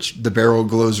 which the barrel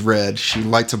glows red. She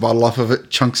lights a bottle off of it,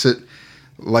 chunks it,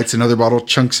 lights another bottle,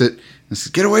 chunks it, and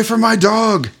says, "Get away from my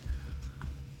dog!"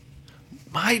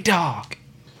 My dog.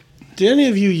 Did any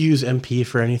of you use MP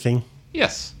for anything?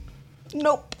 Yes.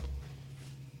 Nope.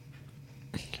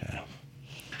 Okay.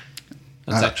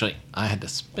 That's actually, I had to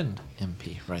spend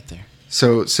MP right there.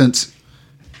 So since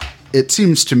it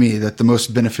seems to me that the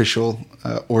most beneficial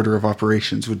order of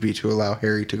operations would be to allow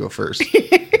Harry to go first,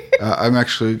 I'm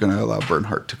actually going to allow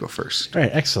Bernhardt to go first. All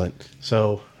right, excellent.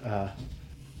 So,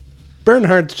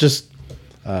 Bernhardt's just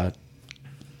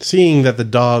seeing that the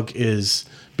dog is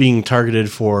being targeted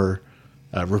for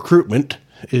recruitment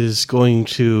is going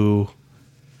to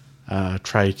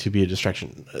try to be a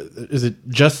distraction. Is it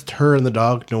just her and the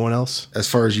dog, no one else? As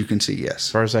far as you can see, As yes.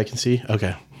 far as I can see?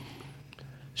 Okay.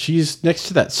 She's next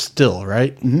to that still,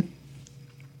 right? Mm-hmm.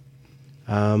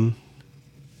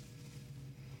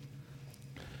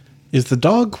 Is the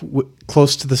dog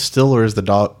close to the still, or is the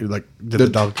dog like the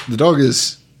dog? The dog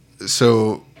is,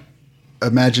 so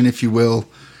imagine, if you will,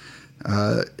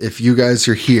 if you guys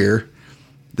are here,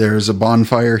 there's a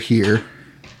bonfire here,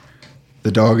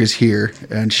 the dog is here,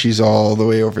 and she's all the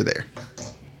way over there.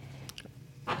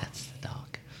 That's the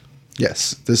dog.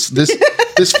 Yes,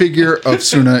 this figure of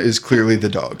Suna is clearly the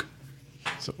dog.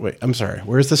 So, wait, I'm sorry.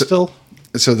 Where's the still?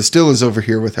 So the still is over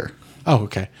here with her. Oh,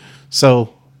 okay.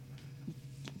 So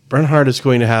Bernhardt is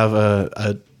going to have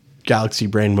a galaxy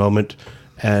brain moment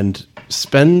and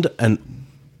spend an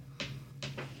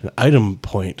item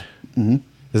point. Mm-hmm.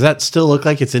 Does that still look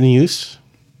like it's in use?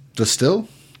 The still?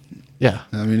 Yeah.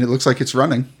 I mean, it looks like it's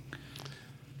running.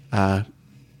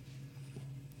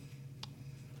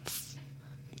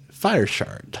 Fire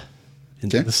shard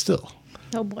into Okay. the still.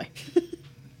 Oh boy.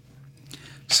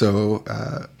 So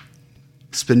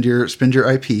spend your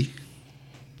IP.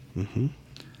 Mm-hmm.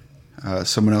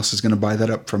 Someone else is going to buy that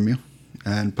up from you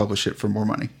and publish it for more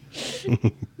money.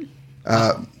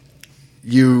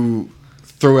 You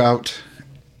throw out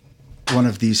one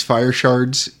of these fire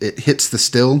shards. It hits the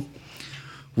still,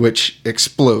 which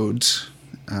explodes.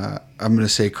 I'm going to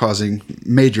say causing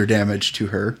major damage to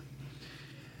her.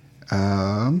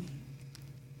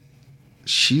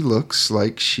 She looks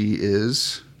like she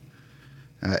is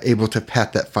able to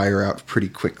pat that fire out pretty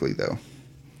quickly, though.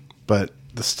 But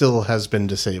the still has been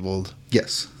disabled.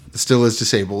 Yes, the still is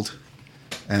disabled.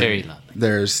 And Very lovely.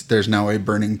 There's now a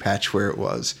burning patch where it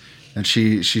was. And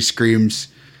she screams,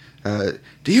 do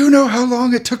you know how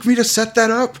long it took me to set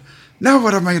that up? Now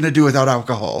what am I going to do without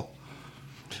alcohol?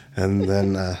 And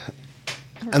then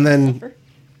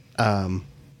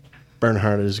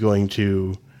Bernhard is going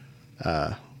to,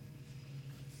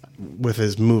 with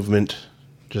his movement,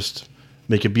 just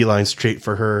make a beeline straight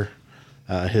for her.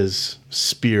 His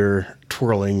spear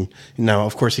twirling. Now,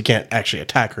 of course, he can't actually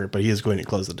attack her, but he is going to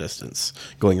close the distance,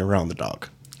 going around the dog.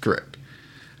 Correct.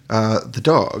 The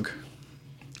dog.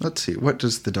 Let's see. What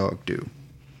does the dog do?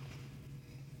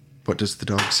 What does the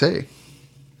dog say?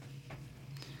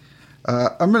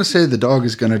 I'm going to say the dog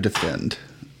is going to defend.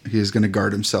 He is going to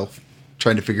guard himself,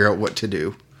 trying to figure out what to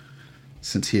do,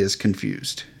 since he is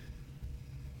confused.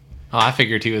 Oh, I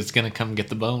figured he was going to come get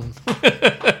the bone.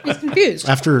 He's confused.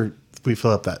 After we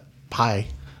fill up that pie.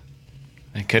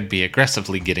 I could be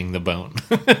aggressively getting the bone.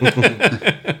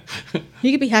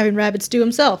 He could be having rabbit stew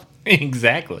himself.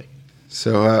 Exactly.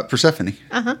 So, Persephone.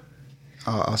 Uh-huh.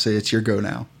 I'll say it's your go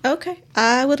now. Okay.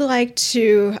 I would like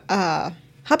to... how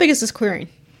big is this clearing?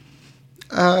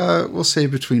 We'll say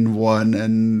between 1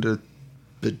 and a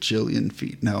bajillion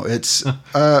feet. No, it's...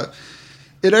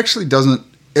 it actually doesn't...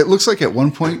 It looks like at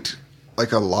one point,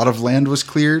 like a lot of land was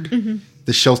cleared. Mm-hmm.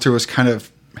 The shelter was kind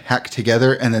of hacked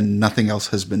together, and then nothing else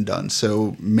has been done.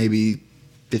 So maybe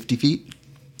 50 feet?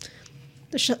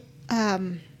 So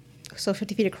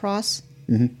 50 feet across?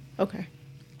 Mm-hmm. Okay.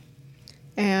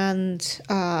 And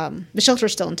the shelter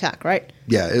is still intact, right?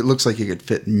 Yeah, it looks like it could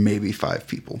fit maybe 5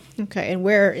 people. Okay, and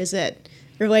where is it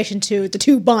in relation to the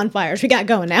 2 bonfires we got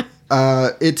going now?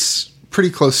 It's pretty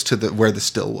close to where the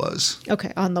still was.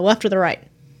 Okay, on the left or the right?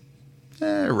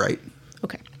 Right.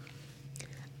 Okay.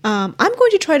 I'm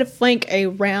going to try to flank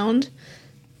around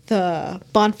the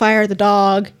bonfire, the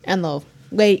dog, and the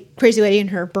crazy lady in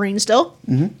her burning still.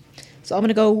 Mm-hmm. So I'm going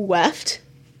to go left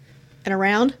and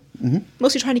around,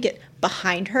 mostly trying to get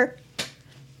behind her.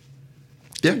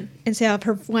 Yeah. And stay out of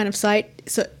her line of sight.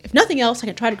 So if nothing else, I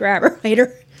can try to grab her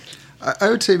later. I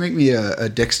would say make me a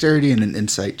dexterity and an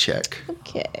insight check.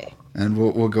 Okay. And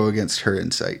we'll go against her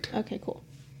insight. Okay, cool.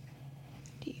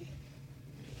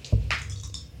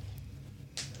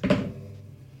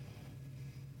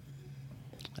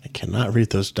 I cannot read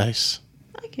those dice.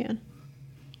 I can.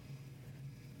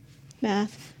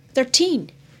 Math.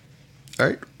 13. All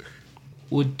right.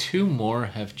 Would 2 more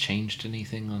have changed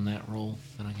anything on that roll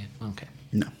that I get? Okay.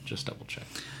 No. Just double check.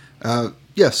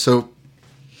 Yeah, so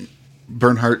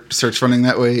Bernhardt starts running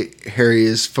that way. Harry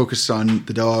is focused on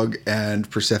the dog, and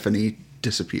Persephone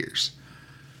disappears.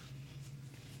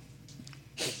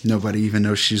 Nobody even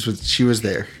knows she was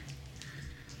there.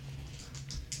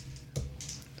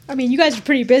 I mean, you guys are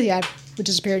pretty busy. I would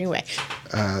disappear anyway.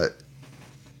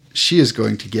 She is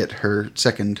going to get her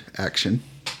second action,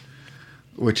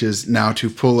 which is now to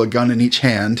pull a gun in each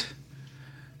hand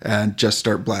and just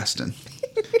start blasting.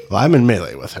 Well, I'm in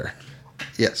melee with her.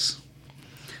 Yes.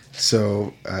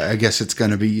 So I guess it's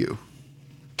going to be you.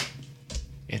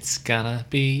 It's gonna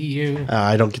be you.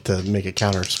 I don't get to make a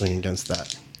counter swing against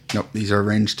that. Nope, these are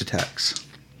ranged attacks.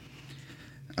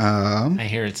 I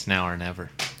hear it's now or never.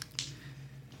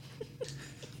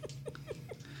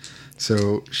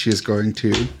 So she is going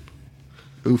to...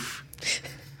 Oof.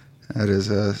 That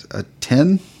is a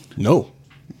 10. No.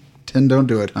 10 don't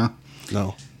do it, huh?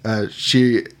 No.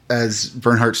 As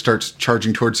Bernhardt starts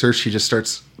charging towards her, she just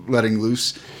starts letting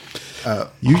loose.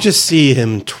 You just see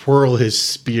him twirl his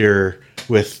spear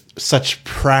with such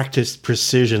practiced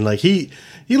precision. Like he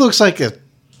looks like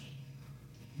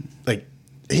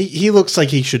he looks like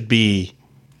he should be,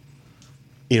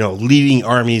 leading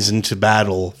armies into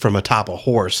battle from atop a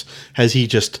horse, as he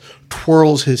just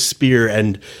twirls his spear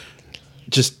and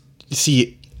just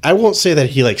see. I won't say that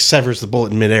he severs the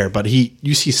bullet in midair, but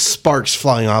you see sparks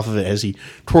flying off of it as he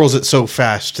twirls it so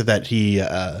fast that he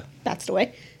Bats it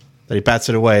away. bats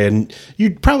it away, and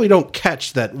you probably don't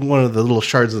catch that one of the little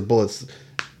shards of the bullets,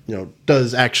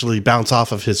 does actually bounce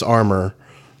off of his armor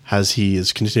as he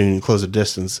is continuing to close a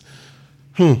distance.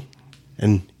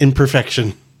 An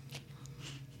imperfection.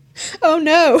 Oh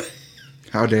no!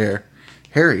 How dare.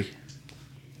 Harry.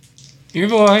 You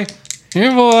boy.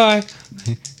 Here, boy.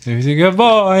 He's a good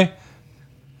boy.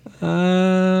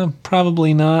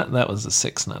 Probably not. That was a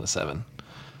 6, not a 7.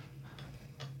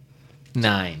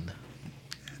 9.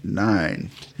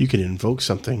 9. You can invoke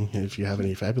something if you have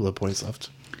any fabula points left.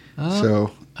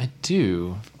 So I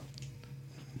do.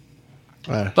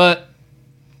 Uh, But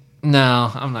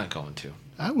no, I'm not going to.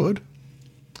 I would.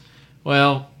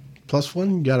 Well,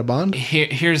 +1, you got a bond?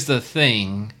 here's the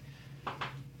thing.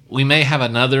 We may have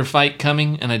another fight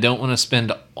coming, and I don't want to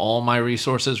spend all my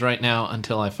resources right now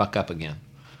until I fuck up again.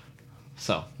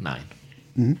 So,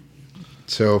 9.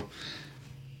 So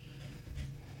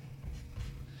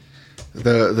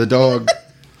the dog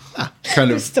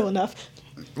kind of Still enough.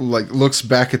 like looks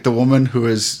back at the woman who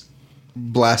is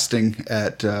blasting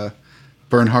at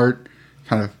Bernhardt,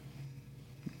 kind of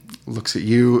looks at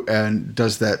you and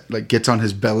does that, like gets on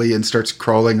his belly and starts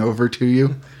crawling over to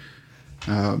you.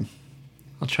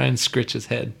 I'll try and scritch his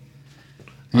head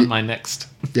on my next.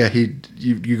 Yeah,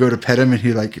 you go to pet him and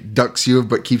he like ducks you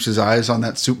but keeps his eyes on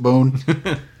that soup bone.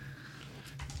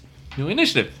 New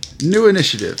initiative. New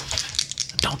initiative.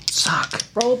 Don't suck.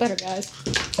 Roll better, guys.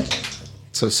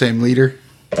 So same leader.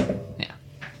 Yeah.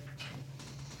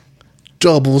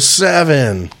 Double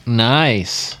 7.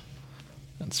 Nice.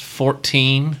 That's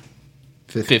 14,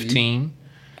 15.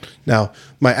 Now,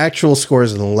 my actual score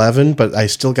is an 11, but I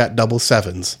still got double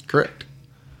 7s. Correct.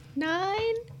 9.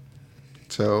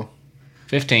 So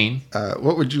 15.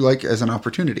 what would you like as an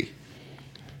opportunity?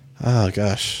 Oh,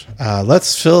 gosh.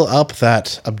 Let's fill up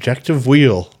that objective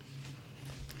wheel.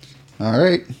 All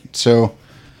right. So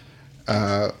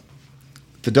the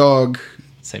dog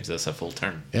Saves us a full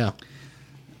turn. Yeah.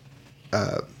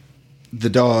 the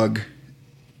dog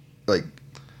like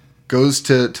goes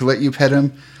to let you pet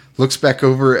him, looks back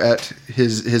over at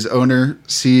his owner,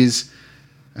 sees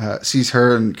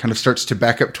her and kind of starts to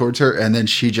back up towards her, and then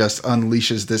she just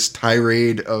unleashes this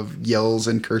tirade of yells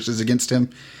and curses against him,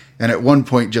 and at one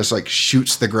point just like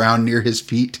shoots the ground near his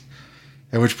feet,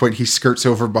 at which point he skirts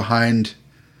over behind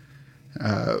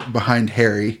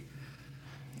Harry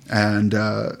and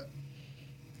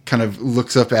kind of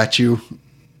looks up at you.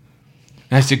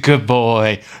 That's a good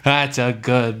boy. That's a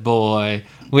good boy.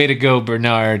 Way to go,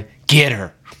 Bernard. Get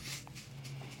her.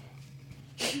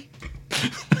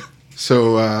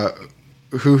 So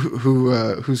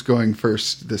who's going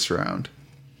first this round?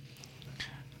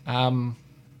 I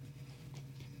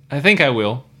think I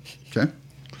will. Okay.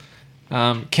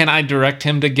 Can I direct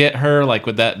him to get her? Like,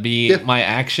 would that be Yeah. my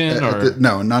action? Or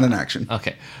No, not an action.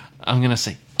 okay, I'm gonna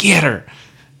say get her,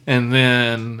 and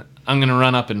then I'm gonna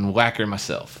run up and whack her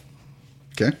myself.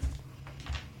 Okay.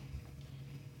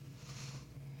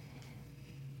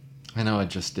 I know I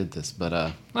just did this,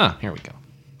 but here we go.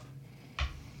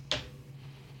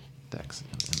 Dex.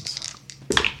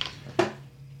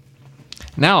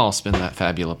 Now I'll spend that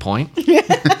fabula point.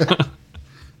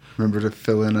 Remember to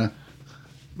fill in a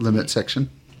limit section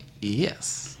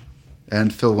Yes.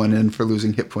 and fill one in for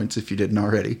losing hit points if you didn't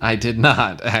already. I did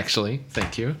not, actually.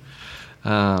 Thank you.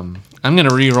 I'm going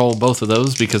to re-roll both of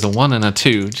those because a 1 and a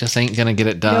 2 just ain't going to get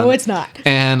it done. No, it's not.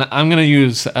 And I'm going to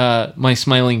use my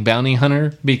Smiling Bounty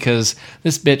Hunter because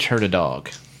this bitch hurt a dog.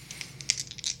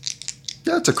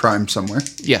 That's a crime somewhere.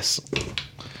 Yes.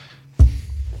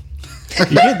 You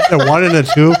get a 1 and a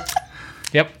 2?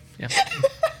 Yep.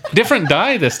 Different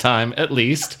die this time, at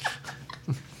least.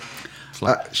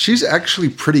 She's actually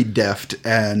pretty deft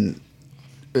and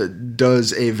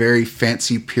does a very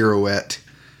fancy pirouette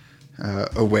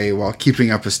away while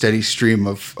keeping up a steady stream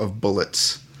of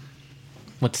bullets.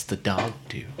 What's the dog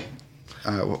do?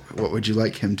 What would you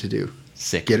like him to do?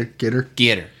 Sick. Get her? Get her.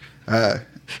 Get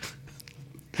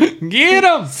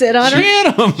him! Sit on her?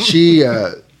 Get him! She,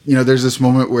 there's this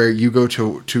moment where you go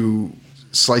to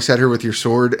slice at her with your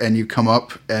sword and you come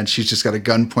up and she's just got a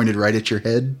gun pointed right at your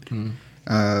head.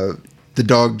 The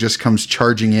dog just comes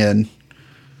charging in.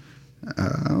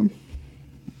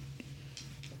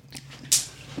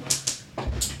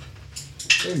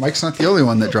 Hey, Mike's not the only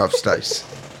one that drops dice.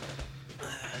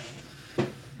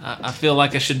 I feel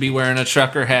like I should be wearing a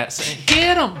trucker hat saying,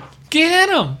 get him! Get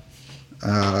him!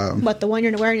 What, the one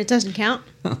you're wearing it doesn't count?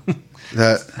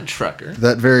 That A trucker.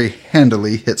 that very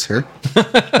handily hits her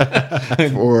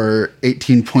for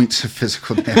 18 points of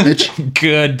physical damage.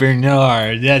 Good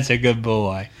Bernard. That's a good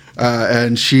boy.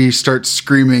 And she starts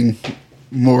screaming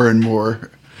more and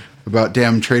more about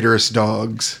damn traitorous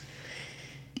dogs.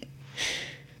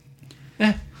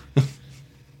 All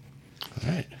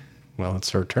right. Well,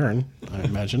 it's her turn, I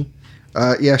imagine.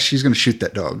 Yeah, she's going to shoot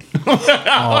that dog.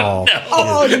 Oh,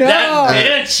 Oh, no.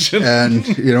 Bitch!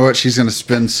 And you know what? She's going to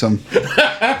spend some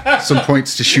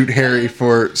points to shoot Harry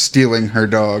for stealing her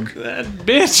dog. That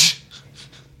bitch!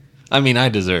 I mean, I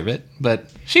deserve it, but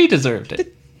she deserved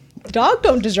it. The dog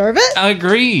don't deserve it.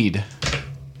 Agreed.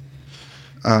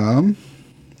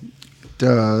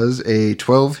 Does a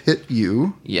 12 hit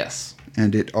you? Yes.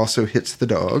 And it also hits the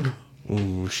dog.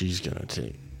 Ooh, she's gonna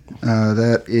take.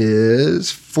 That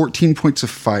is 14 points of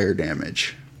fire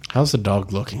damage. How's the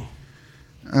dog looking?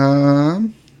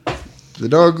 The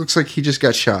dog looks like he just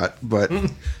got shot, but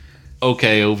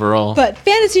Okay, overall. But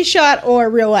fantasy shot or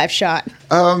real life shot?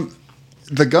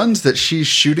 the guns that she's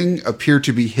shooting appear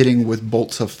to be hitting with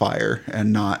bolts of fire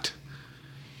and not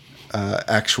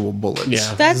actual bullets.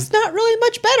 Yeah. That's not really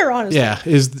much better, honestly. Yeah.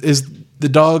 Is the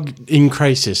dog in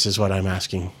crisis? Is what I'm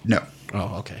asking. No.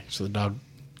 Oh, okay. So the dog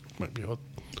might be able.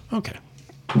 Okay.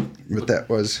 But that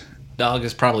was... Dog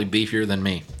is probably beefier than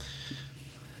me.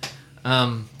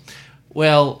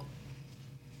 Well,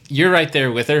 you're right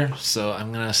there with her, so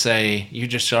I'm gonna say you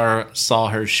just saw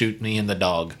her shoot me and the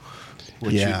dog.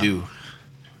 What'd Yeah. you do?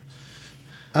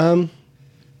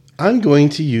 I'm going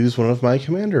to use one of my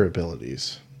commander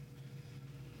abilities.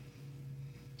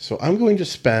 So I'm going to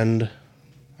spend.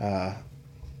 Let's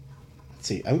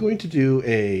see. I'm going to do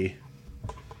a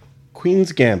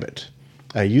Queen's Gambit.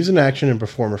 I use an action and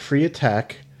perform a free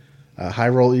attack. High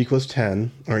roll equals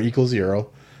 10 or equals 0.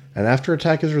 And after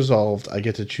attack is resolved, I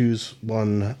get to choose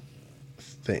one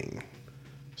thing.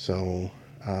 So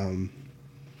I'm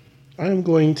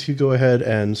going to go ahead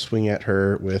and swing at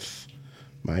her with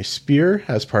my spear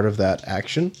as part of that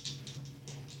action.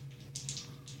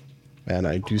 And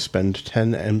I do spend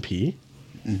 10 MP.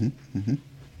 And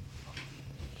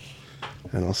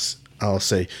I'll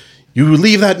say, "You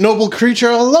leave that noble creature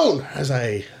alone!" as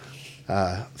I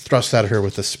thrust at her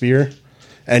with the spear.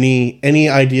 Any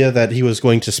idea that he was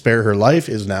going to spare her life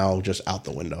is now just out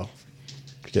the window.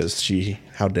 Because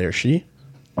how dare she?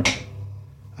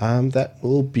 That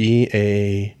will be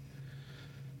a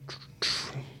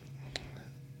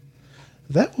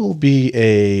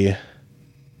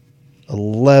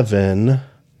 11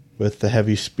 with the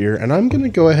heavy spear, and I'm going to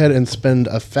go ahead and spend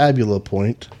a Fabula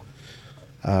point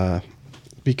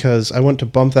because I want to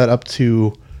bump that up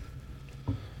to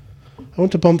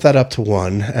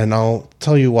 1, and I'll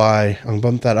tell you why. I'll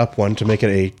bump that up 1 to make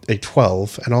it a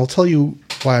 12, and I'll tell you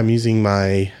why I'm using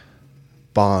my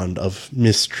bond of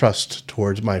mistrust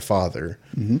towards my father.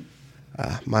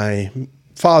 My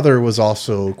father was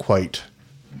also quite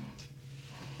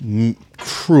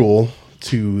cruel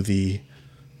to the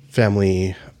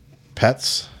family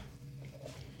pets,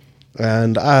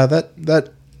 and that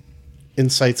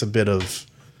incites a bit of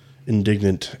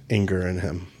indignant anger in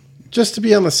him, just to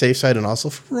be on the safe side and also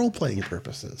for role-playing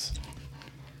purposes.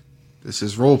 This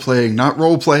is role-playing, not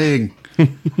role-playing.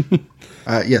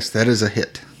 Yes, that is a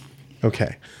hit.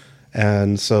 Okay,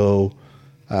 and so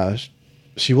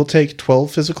she will take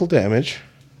 12 physical damage.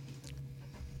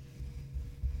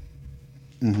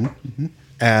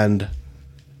 And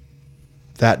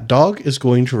that dog is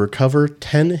going to recover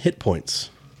 10 hit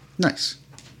points. Nice.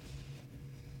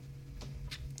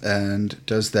 And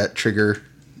does that trigger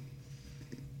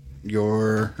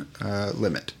your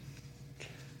limit?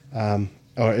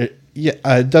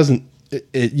 It doesn't.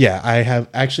 I have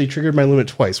actually triggered my limit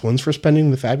twice. Once for spending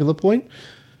the Fabula point,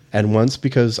 and once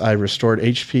because I restored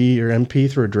HP or MP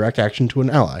through a direct action to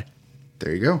an ally.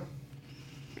 There you go.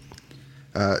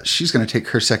 She's going to take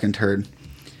her second turn.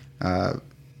 One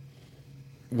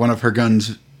of her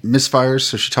guns misfires,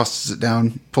 so she tosses it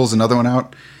down, pulls another one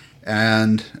out,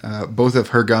 and both of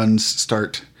her guns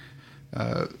start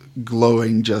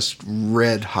glowing just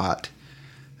red hot.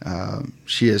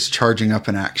 She is charging up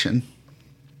an action.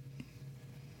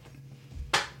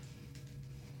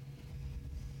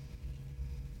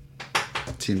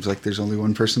 Seems like there's only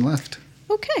one person left.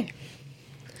 Okay.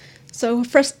 So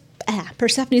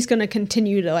Persephone's going to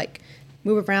continue to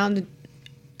move around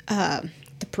the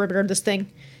perimeter of this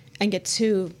thing and get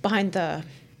to behind the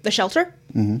shelter.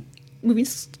 Moving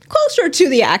closer to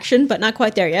the action, but not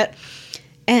quite there yet.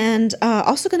 And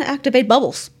also going to activate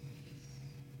bubbles.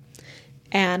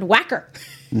 And whack her.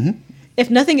 If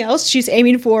nothing else, she's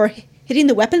aiming for hitting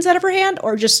the weapons out of her hand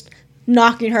or just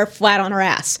knocking her flat on her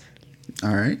ass.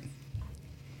 All right.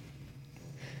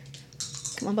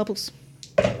 Come on, Bubbles.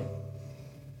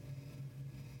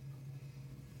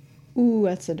 Ooh,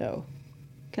 that's a no.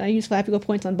 Can I use Flapigo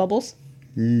points on Bubbles?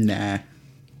 Nah.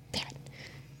 Damn it.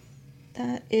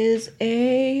 That is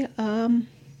a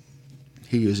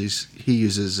He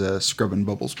uses scrub and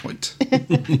bubbles points.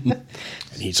 And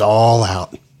he's all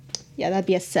out. yeah, that'd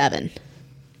be a 7.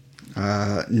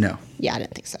 No. Yeah, I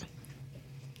didn't think so.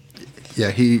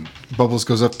 Yeah, Bubbles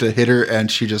goes up to hit her, and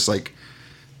she just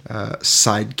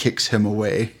side kicks him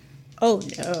away. Oh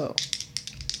no.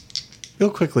 Real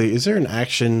quickly, is there an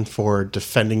action for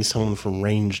defending someone from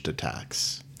ranged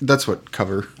attacks? That's what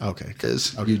cover Okay.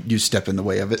 is. You step in the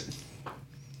way of it.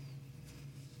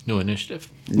 No initiative.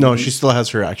 No, she still has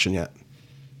her action yet.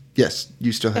 Yes,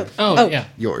 you still have Oh, yeah.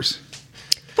 yours.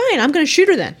 Fine, I'm going to shoot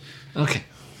her then. Okay.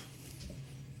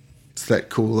 It's that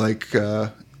cool, like,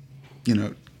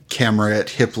 camera at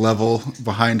hip level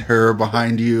behind her,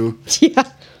 behind you. Yeah.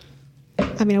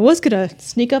 I mean, I was going to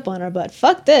sneak up on her, but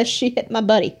fuck this. She hit my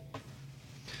buddy.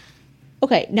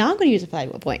 Okay, now I'm going to use a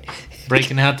valuable point.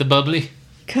 Breaking out the bubbly.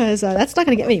 Because that's not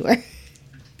going to get me anywhere.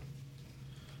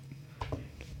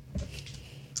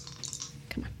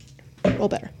 Come on. Roll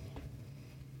better.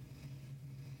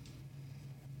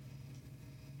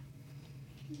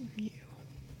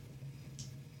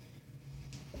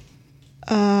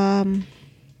 Um,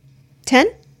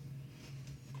 10?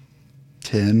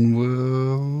 10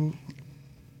 will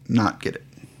not get it.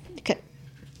 Okay.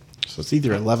 So it's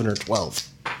either 11 or 12.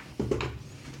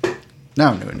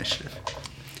 Now no initiative.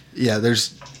 Yeah,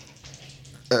 there's...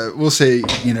 we'll say,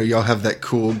 y'all have that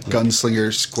cool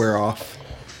gunslinger square off.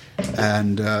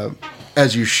 And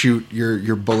as you shoot,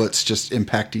 your bullets just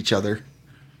impact each other.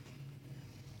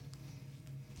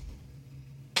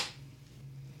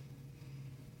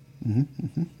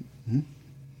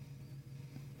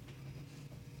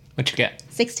 What you get?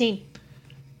 16.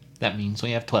 That means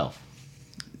we have 12.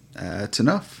 That's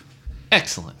enough.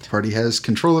 Excellent. Party has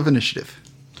control of initiative.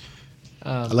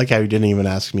 I like how you didn't even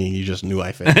ask me. You just knew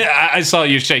I failed. I saw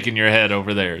you shaking your head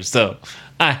over there, so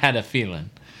I had a feeling.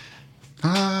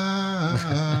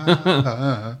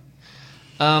 11.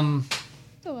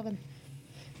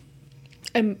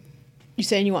 You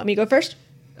saying you want me to go first?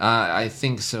 I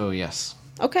think so, yes.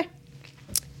 Okay.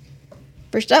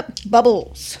 First up,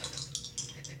 Bubbles.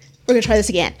 We're going to try this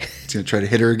again. It's going to try to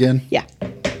hit her again. Yeah.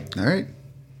 All right.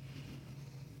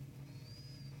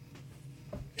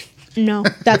 No,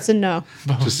 that's a no.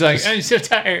 Just like, I'm so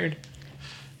tired.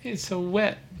 It's so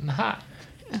wet and hot.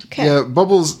 Okay. Yeah,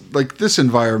 Bubbles, like, this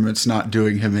environment's not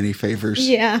doing him any favors.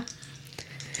 Yeah.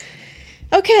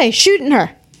 Okay, shooting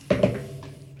her.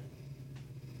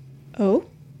 Oh.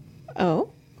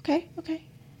 Okay.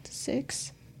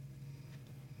 6.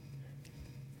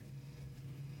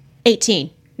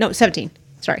 18. No, 17.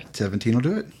 Sorry. 17 will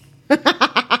do it.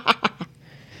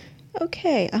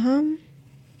 Okay,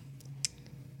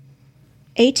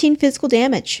 18 physical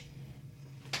damage.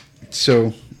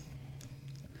 So,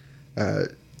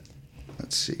 let's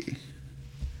see.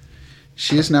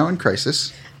 She is now in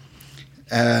crisis.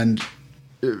 And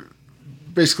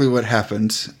basically what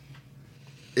happens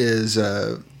is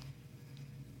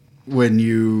when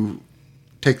you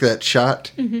take that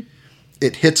shot,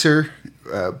 it hits her,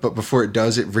 but before it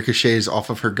does, it ricochets off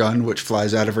of her gun, which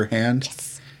flies out of her hand.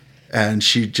 Yes. And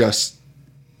she just,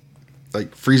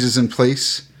 like, freezes in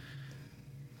place.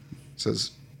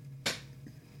 Says,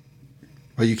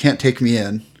 well, you can't take me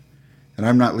in, and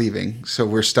I'm not leaving, so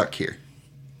we're stuck here.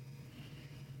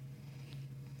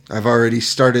 I've already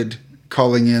started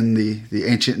calling in the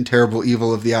ancient and terrible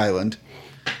evil of the island,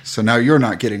 so now you're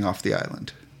not getting off the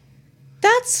island.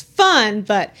 That's fun,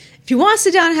 but if you want to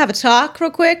sit down and have a talk real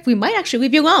quick, we might actually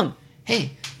leave you alone.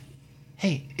 Hey,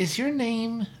 is your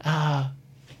name,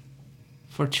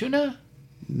 Fortuna?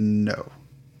 No.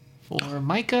 For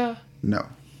Micah? No.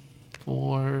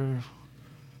 For...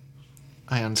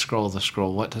 I unscroll the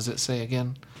scroll. What does it say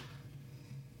again?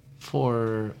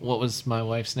 For... What was my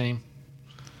wife's name?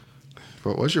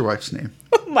 What was your wife's name?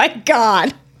 Oh my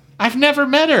god. I've never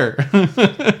met her.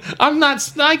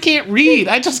 I can't read.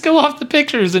 I just go off the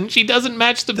pictures and she doesn't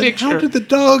match the picture. How did the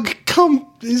dog come?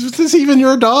 Is this even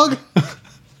your dog?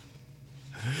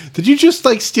 Did you just,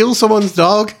 like, steal someone's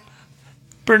dog?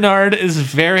 Bernard is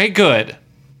very good.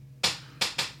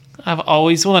 I've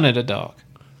always wanted a dog.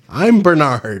 I'm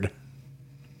Bernard.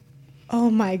 Oh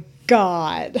my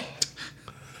god.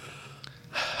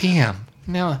 Damn.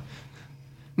 No,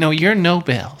 you're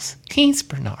Nobels. He's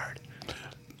Bernard.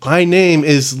 My name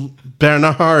is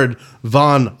Bernhard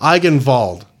von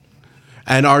Eigenwald.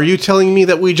 And are you telling me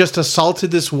that we just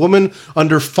assaulted this woman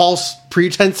under false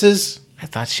pretenses? I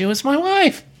thought she was my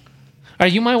wife. Are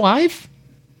you my wife?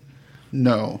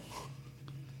 No.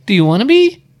 Do you want to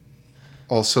be?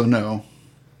 Also no.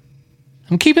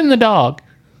 I'm keeping the dog.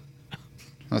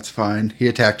 That's fine. He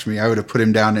attacked me. I would have put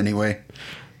him down anyway.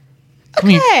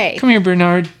 Okay. Come here,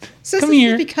 Bernard. So Come this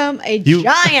here. has become a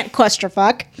giant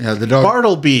clusterfuck. Yeah, the dog...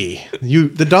 Bartleby.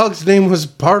 The dog's name was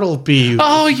Bartleby.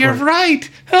 Oh, you're right.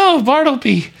 Oh,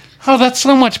 Bartleby. Oh, that's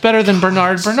so much better than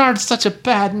Bernard. Bernard's such a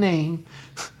bad name.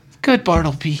 Good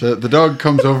Bartleby. The dog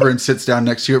comes over and sits down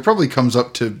next to you. It probably comes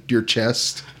up to your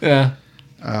chest. Yeah.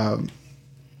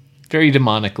 Very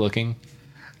demonic looking.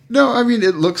 No, I mean,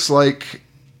 it looks like...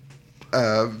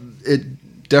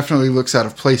 it definitely looks out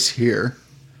of place here.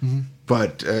 Mm-hmm.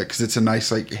 But, because it's a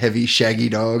nice, like, heavy, shaggy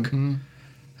dog.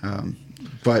 Mm-hmm.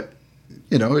 But,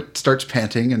 you know, it starts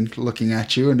panting and looking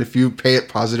at you. And if you pay it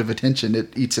positive attention,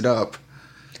 it eats it up.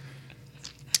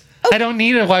 I don't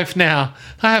need a wife now.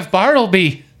 I have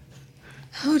Bartleby.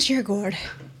 Oh, dear Gord.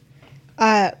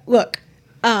 Look,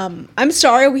 I'm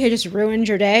sorry we had just ruined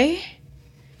your day.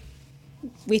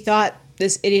 We thought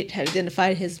this idiot had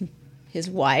identified his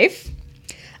wife.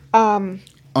 On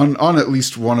at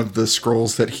least one of the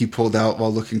scrolls that he pulled out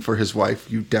while looking for his wife,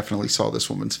 you definitely saw this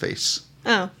woman's face.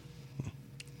 Oh.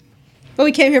 But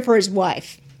we came here for his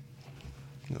wife.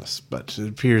 Yes, but it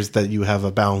appears that you have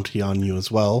a bounty on you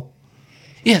as well.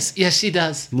 Yes, she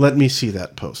does. Let me see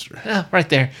that poster. Right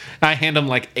there. I hand him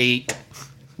like 8.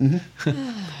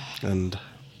 Mm-hmm. And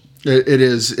it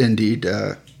is indeed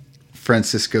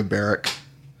Francisca Barrack.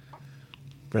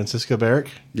 Francisca Barrack?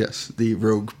 Yes, the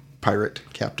rogue pirate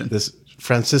captain. This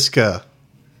Francisca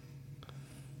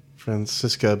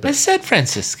Barrack. I said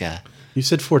Francisca. You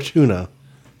said Fortuna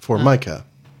for Micah.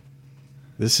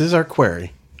 This is our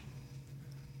query.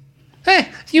 Hey,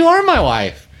 you are my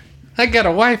wife. I got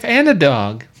a wife and a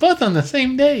dog, both on the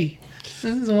same day. This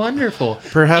is wonderful.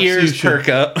 Perhaps Ears you should, perk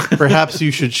up. Perhaps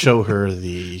you should show her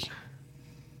the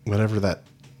whatever that.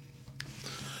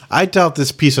 I doubt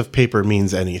this piece of paper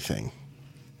means anything.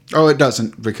 Oh, it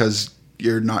doesn't, because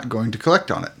you're not going to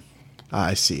collect on it.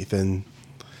 I see. Then,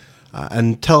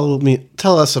 and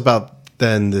tell us about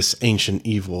then this ancient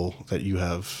evil that you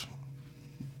have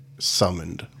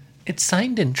summoned. It's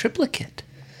signed in triplicate.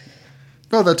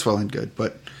 Oh, that's well and good,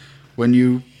 but when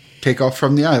you take off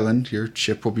from the island, your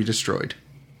ship will be destroyed.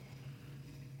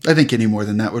 I think any more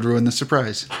than that would ruin the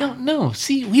surprise. No.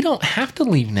 See, we don't have to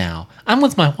leave now. I'm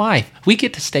with my wife. We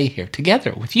get to stay here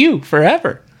together with you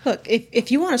forever. Look,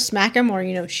 if you want to smack him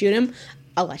or, shoot him,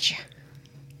 I'll let you.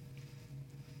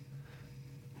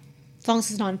 As long as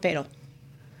it's non-fatal.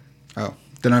 Oh,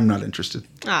 then I'm not interested.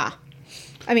 I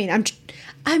mean,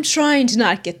 I'm trying to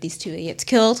not get these 2 idiots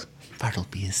killed.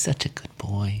 Bartleby is such a good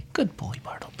boy. Good boy,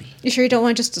 Bartleby. You sure you don't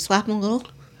want just to slap him a little?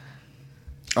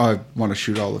 I want to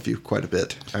shoot all of you quite a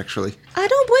bit, actually. I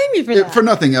don't blame you for that. For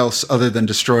nothing else other than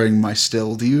destroying my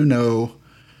still. Do you know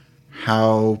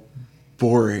how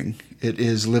boring it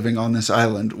is living on this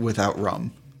island without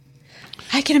rum?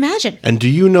 I can imagine. And do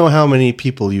you know how many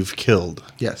people you've killed?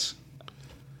 Yes.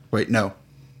 Wait, no.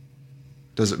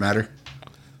 Does it matter?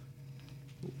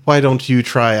 Why don't you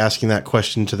try asking that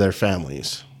question to their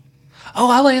families? Oh,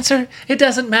 I'll answer. It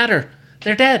doesn't matter.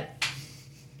 They're dead.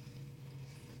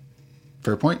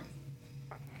 Fair point.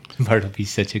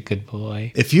 Bartleby's such a good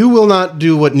boy. If you will not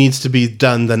do what needs to be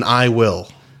done, then I will.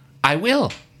 I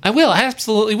will. I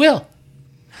absolutely will.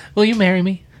 Will you marry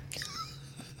me?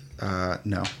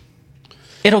 No.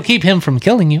 It'll keep him from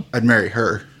killing you. I'd marry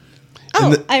her.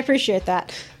 Oh, I appreciate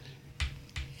that.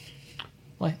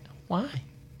 What? Why?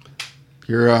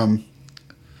 You're,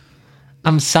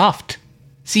 I'm soft.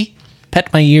 See?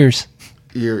 Pet my ears.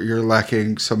 You're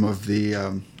lacking some of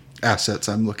the assets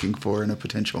I'm looking for in a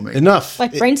potential mate. Enough.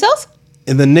 Like brain cells?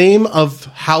 In the name of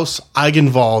House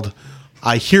Eigenwald,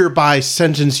 I hereby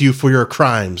sentence you for your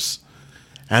crimes.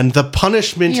 And the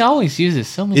punishment He always uses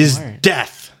so many is words.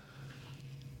 death.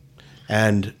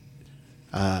 And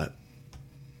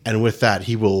with that,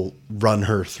 he will run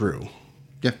her through.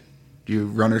 Yeah. You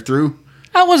run her through?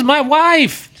 That was my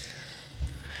wife.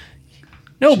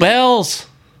 No bells.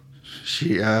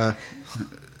 She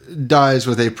dies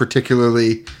with a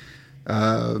particularly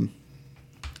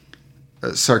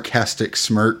sarcastic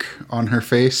smirk on her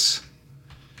face.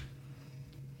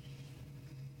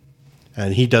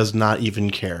 And he does not even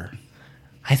care.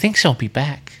 I think she'll be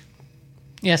back.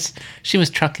 Yes, she was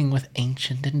trucking with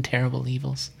ancient and terrible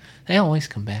evils. They always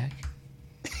come back.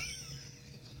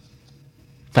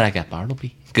 But I got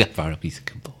Bartleby. Bartleby's a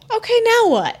good boy. Okay, now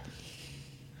what?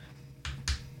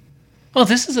 Well,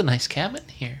 this is a nice cabin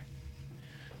here.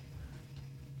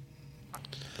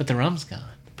 But the rum's gone.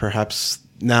 Perhaps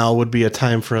now would be a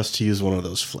time for us to use one of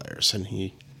those flares. And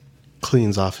he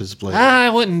cleans off his blade. I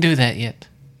wouldn't do that yet.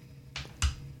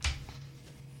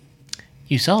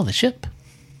 You saw the ship.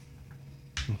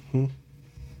 Mm-hmm.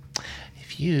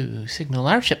 If you signal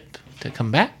our ship to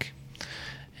come back,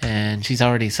 and she's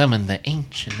already summoned the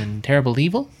ancient and terrible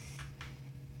evil,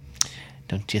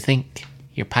 don't you think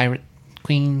your pirate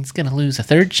queen's gonna lose a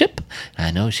third ship?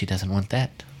 I know she doesn't want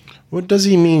that. What does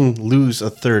he mean, lose a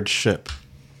third ship?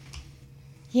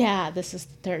 Yeah, this is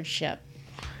the third ship.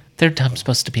 Third time's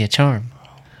supposed to be a charm.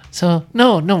 So,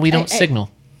 no, we don't Hey,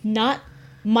 signal. Not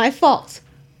my fault.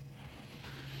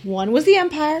 One was the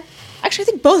Empire. Actually, I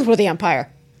think both were the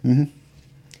Empire. Mm-hmm.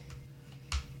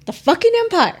 The fucking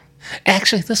Empire.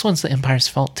 Actually, this one's the Empire's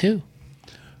fault, too.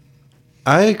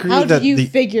 I agree How that do you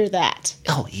figure that?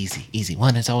 Oh, easy.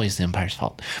 One, it's always the Empire's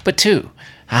fault. But two,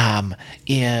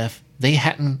 if they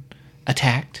hadn't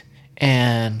attacked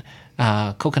and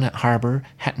Coconut Harbor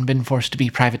hadn't been forced to be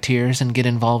privateers and get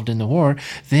involved in the war,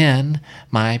 then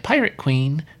my pirate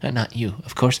queen, not you,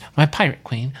 of course, my pirate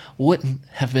queen wouldn't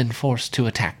have been forced to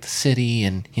attack the city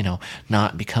and,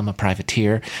 not become a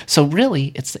privateer. So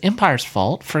really, it's the Empire's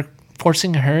fault for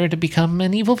forcing her to become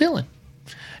an evil villain.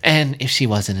 And if she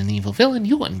wasn't an evil villain,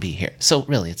 you wouldn't be here. So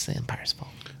really, it's the Empire's fault.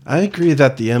 I agree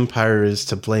that the Empire is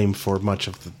to blame for much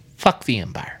of the... Fuck the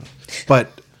Empire.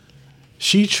 But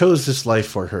she chose this life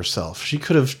for herself. She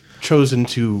could have chosen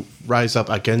to rise up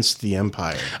against the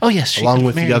Empire. Oh, yes. She along could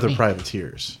with the marry other me.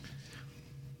 privateers.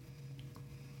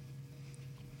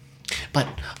 But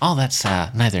all that's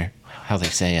neither, how they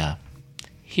say,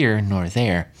 here nor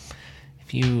there.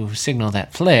 If you signal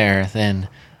that flare, then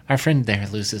our friend there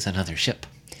loses another ship.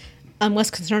 I'm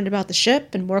less concerned about the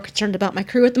ship and more concerned about my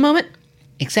crew at the moment.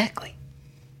 Exactly.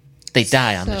 They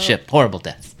die on the So- ship. Horrible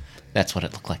deaths. That's what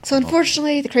it looked like. So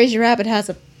unfortunately, the crazy rabbit has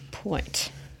a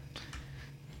point.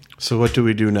 So what do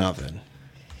we do now, then?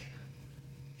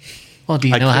 Well, do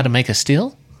you I know how could- to make a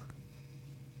steel?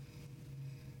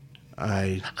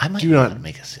 I might do know how not... to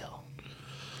make a steel.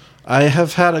 I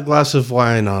have had a glass of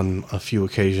wine on a few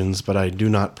occasions, but I do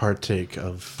not partake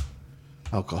of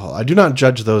alcohol. I do not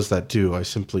judge those that do. I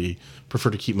simply prefer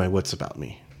to keep my wits about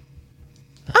me.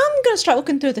 I'm going to start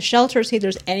looking through the shelter, see if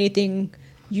there's anything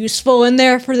useful in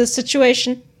there for this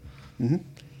situation.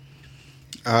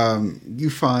 You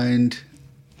find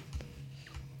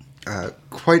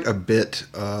quite a bit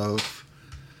of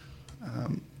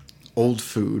old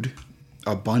food,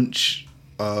 a bunch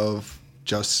of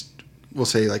just, we'll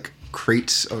say, like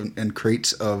crates and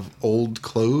crates of old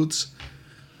clothes,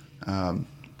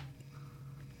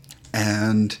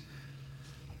 and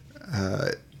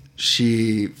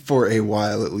she, for a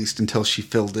while at least, until she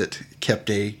filled it, kept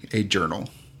a journal.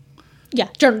 Yeah,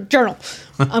 journal.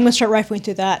 I'm going to start rifling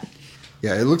through that.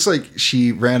 Yeah, it looks like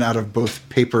she ran out of both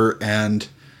paper and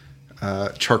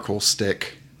charcoal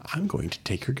stick. I'm going to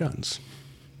take her guns.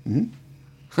 I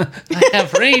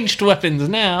have ranged weapons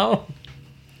now.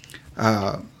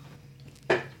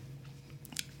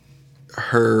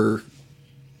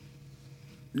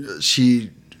 She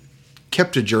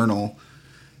kept a journal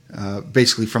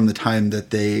basically from the time that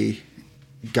they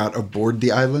got aboard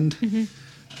the island.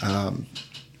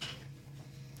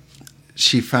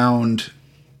 She found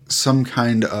some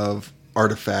kind of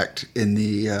artifact in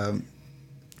the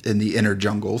inner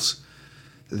jungles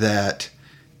that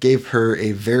gave her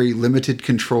a very limited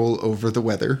control over the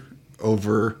weather,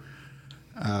 over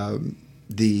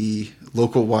the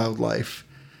local wildlife,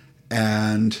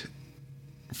 and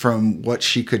from what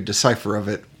she could decipher of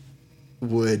it,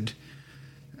 would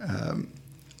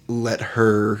let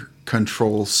her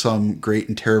control some great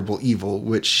and terrible evil,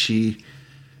 which she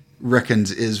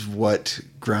reckons is what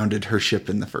grounded her ship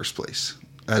in the first place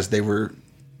as they were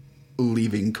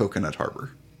leaving Coconut Harbor.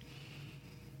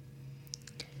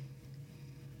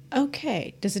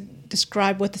 Okay. Does it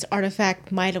describe what this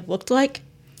artifact might have looked like?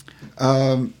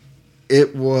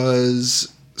 It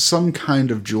was some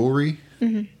kind of jewelry,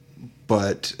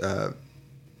 but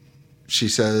she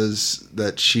says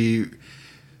that you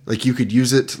could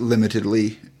use it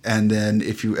limitedly, and then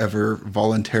if you ever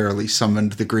voluntarily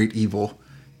summoned the great evil,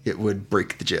 it would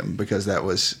break the gem because that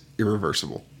was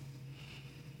irreversible.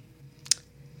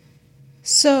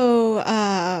 So,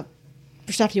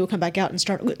 Persephone will come back out and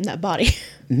start looting that body.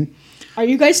 Are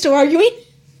you guys still arguing?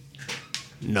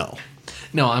 No.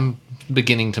 No, I'm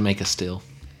beginning to make a steel.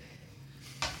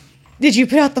 Did you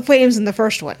put out the flames in the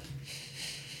first one?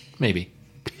 Maybe.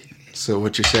 So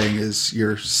what you're saying is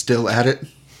you're still at it?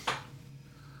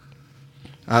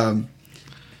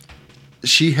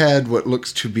 She had what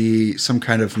looks to be some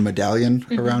kind of medallion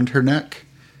around her neck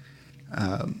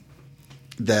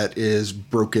that is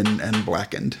broken and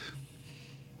blackened.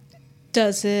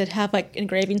 Does it have, like,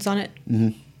 engravings on it?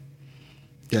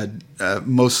 Yeah,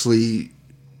 mostly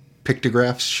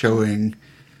pictographs showing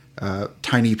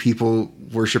tiny people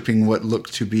worshiping what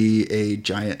looked to be a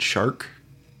giant shark.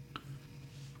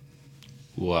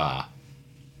 Wow.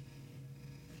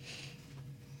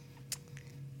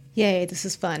 Yay, this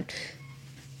is fun.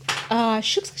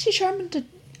 She looks like she's sharpened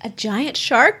a giant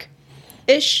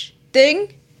shark-ish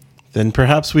thing. Then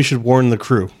perhaps we should warn the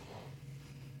crew.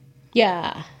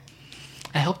 Yeah.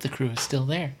 I hope the crew is still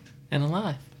there and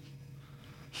alive.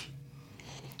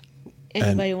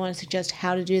 Anybody want to suggest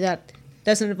how to do that?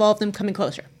 Doesn't involve them coming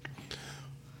closer.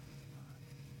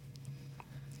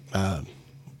 let's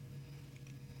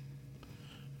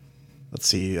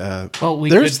see. Well,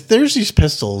 there's these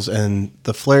pistols, and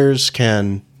the flares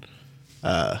can.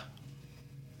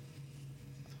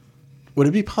 Would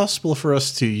it be possible for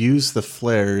us to use the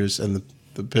flares and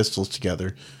the pistols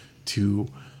together to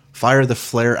fire the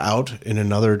flare out in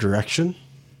another direction?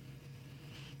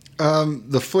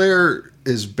 The flare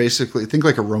is basically, think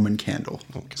like a Roman candle.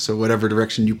 Okay. So whatever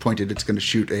direction you point it, it's going to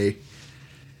shoot a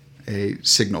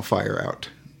signal fire out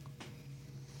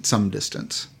some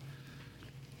distance.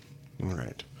 All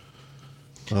right.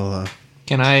 Well,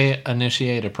 Can I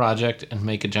initiate a project and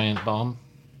make a giant bomb?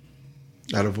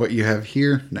 Out of what you have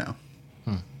here, no.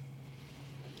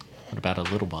 What about a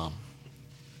little bomb?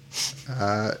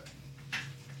 how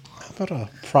about a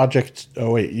project?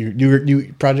 Oh wait,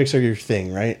 you projects are your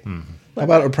thing, right? Mm-hmm. How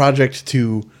about a project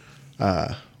to,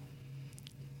 like,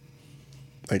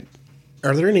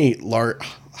 are there any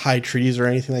high trees or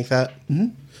anything like that? Mm-hmm.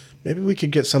 Maybe we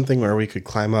could get something where we could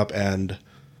climb up and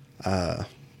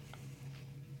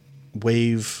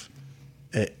wave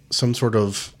some sort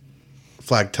of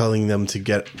flag telling them to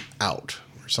get out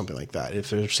or something like that. If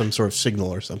there's some sort of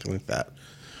signal or something like that.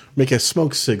 Make a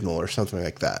smoke signal or something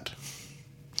like that.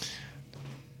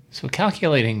 So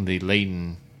calculating the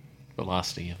latent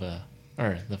velocity of the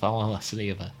velocity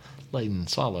of a latent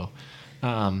swallow,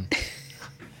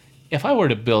 if I were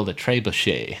to build a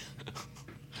trebuchet,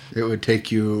 It would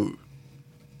take you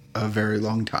a very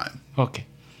long time. okay,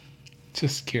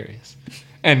 just curious,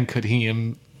 and could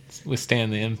he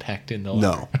withstand the impact in the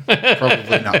water? No.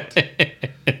 Probably not.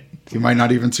 You might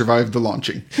not even survive the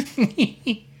launching.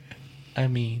 I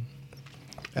mean,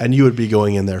 And you would be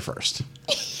going in there first.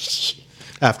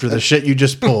 After the shit you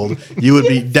just pulled, you would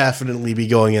be definitely be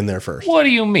going in there first. what do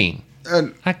you mean?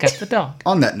 And I got the dog.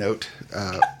 on that note,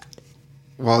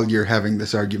 while you're having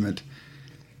this argument,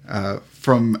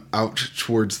 from out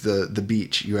towards the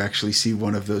beach, you actually see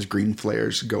one of those green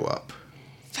flares go up.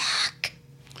 Fuck.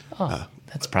 Oh,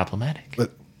 that's problematic.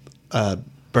 But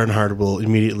Bernhard will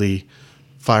immediately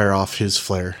fire off his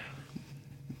flare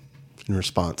in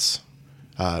response,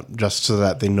 just so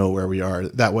that they know where we are.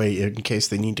 That way, in case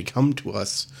they need to come to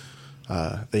us,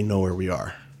 they know where we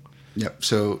are. Yep.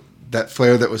 So that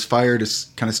flare that was fired is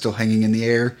kind of still hanging in the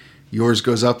air. Yours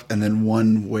goes up, and then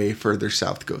one way further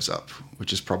south goes up,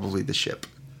 which is probably the ship.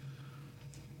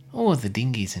 Oh, the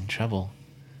dinghy's in trouble.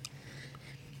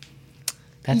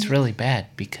 That's really bad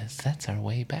because that's our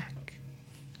way back.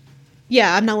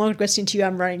 Yeah, I'm not requesting to you.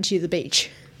 I'm running to the beach.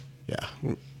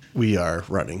 Yeah, we are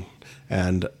running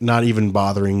and not even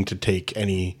bothering to take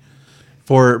any.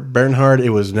 For Bernhard, it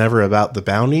was never about the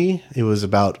bounty. It was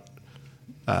about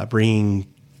bringing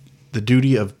the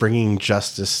duty of bringing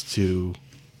justice to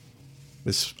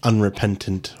this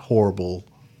unrepentant, horrible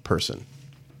person.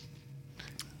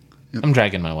 I'm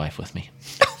dragging my wife with me.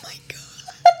 Oh my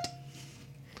god.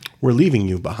 We're leaving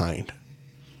you behind.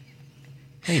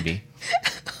 Maybe.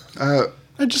 I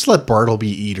just let Bartleby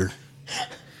eat her.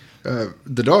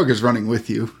 The dog is running with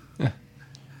you.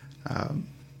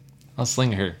 I'll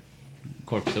sling her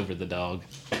corpse over the dog.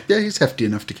 Yeah, he's hefty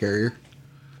enough to carry her.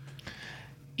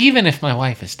 Even if my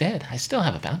wife is dead, I still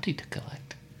have a bounty to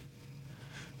collect.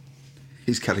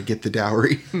 He's got to get the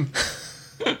dowry.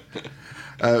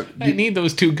 I need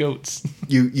those 2 goats.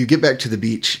 You get back to the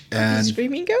beach, and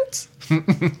Screaming goats?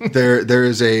 there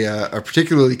is a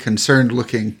particularly concerned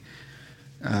looking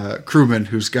crewman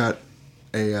who's got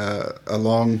a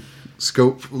long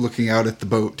scope looking out at the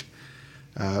boat.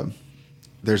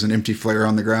 There's an empty flare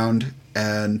on the ground,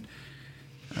 and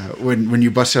when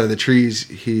you bust out of the trees,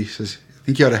 he says, "I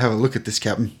think you ought to have a look at this,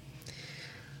 Captain."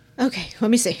 Okay, let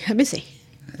me see.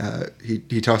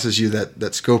 He tosses you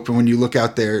that scope, and when you look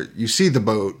out there, you see the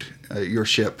boat, your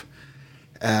ship,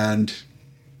 and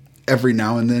every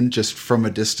now and then, just from a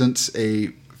distance, a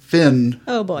fin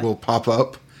Oh, boy. will pop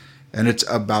up, and it's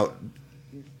about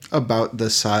the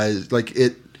size, like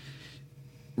it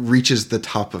reaches the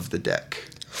top of the deck,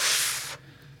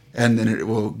 and then it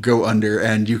will go under,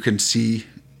 and you can see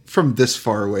from this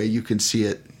far away, you can see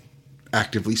it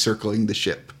actively circling the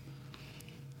ship.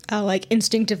 I'll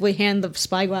instinctively hand the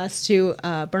spyglass to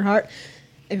Bernhardt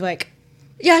and be like,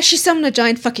 "Yeah, she summoned a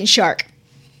giant fucking shark."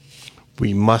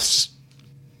 We must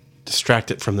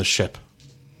distract it from the ship.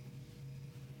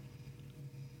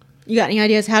 You got any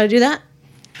ideas how to do that?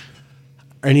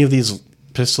 Any of these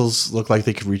pistols look like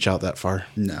they could reach out that far?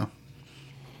 No.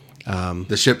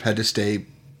 The ship had to stay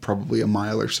probably a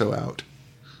mile or so out.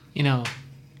 You know,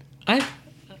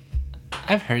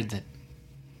 I've heard that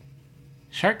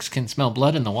sharks can smell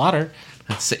blood in the water.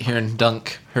 Let's sit here and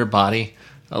dunk her body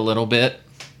a little bit.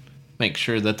 Make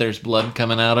sure that there's blood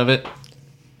coming out of it.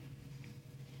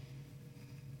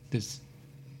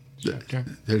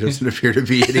 There doesn't appear to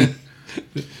be any.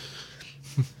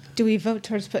 Do we vote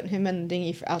towards putting him in the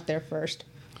dinghy out there first?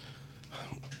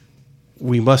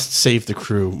 We must save the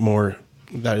crew more.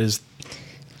 That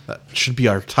should be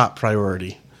our top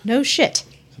priority. No shit.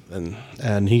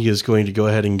 And he is going to go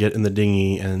ahead and get in the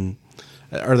dinghy. And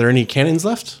are there any cannons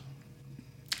left?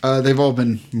 They've all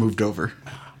been moved over.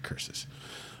 Curses.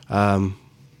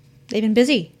 They've been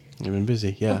busy. They've been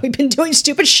busy, yeah. We've been doing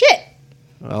stupid shit.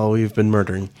 Well, we've been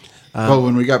murdering. Well,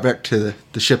 when we got back to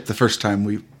the ship the first time,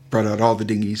 we brought out all the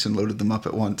dinghies and loaded them up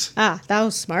at once. Ah, that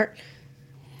was smart.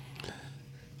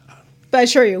 But I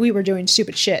assure you, we were doing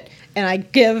stupid shit. And I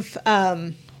give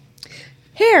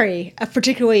Harry a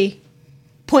particularly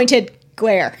pointed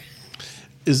glare.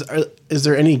 Is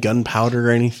there any gunpowder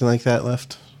or anything like that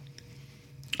left?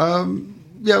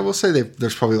 Yeah, we'll say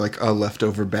there's probably like a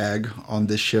leftover bag on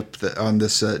this ship, on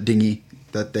this dinghy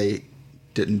that they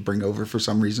didn't bring over for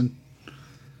some reason.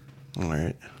 All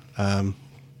right.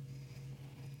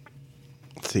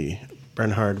 Let's see.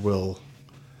 Bernhard will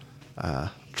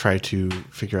try to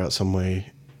figure out some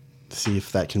way to see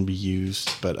if that can be used,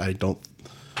 but I don't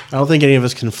think any of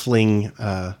us can fling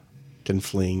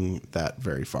that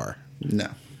very far. No.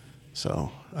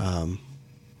 So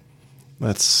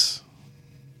let's.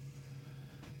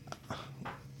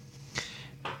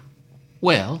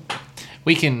 Well,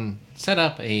 we can set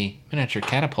up a miniature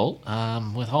catapult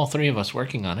with all three of us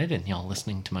working on it and y'all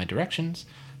listening to my directions,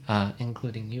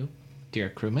 including you, dear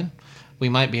crewman. We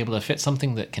might be able to fit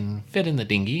something that can fit in the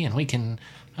dinghy, and we can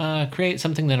create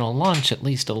something that will launch at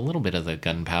least a little bit of the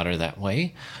gunpowder that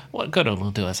way. What good it'll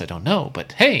do us, I don't know,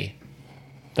 but hey,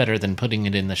 better than putting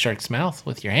it in the shark's mouth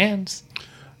with your hands.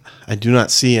 I do not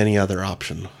see any other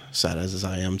option, sad as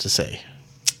I am to say.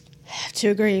 I have to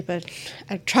agree, but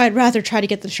I'd rather try to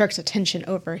get the shark's attention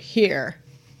over here.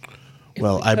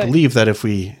 Well, I believe that if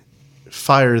we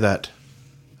fire that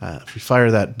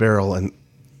barrel and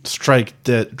strike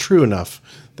true enough,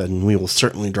 then we will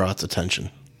certainly draw its attention.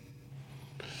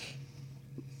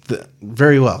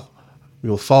 Very well. We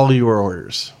will follow your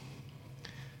orders.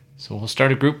 So we'll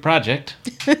start a group project.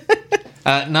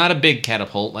 Not a big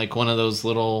catapult, like one of those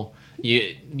little...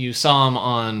 You saw them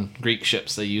on Greek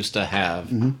ships. They used to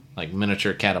have like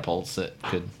miniature catapults that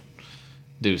could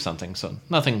do something. So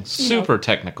nothing super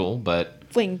technical, but...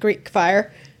 Fling Greek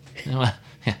fire. Yeah,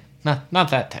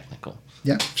 not that technical.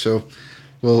 Yeah, so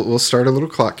we'll start a little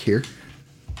clock here.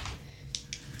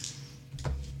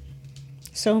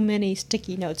 So many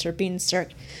sticky notes are being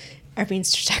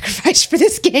sacrificed for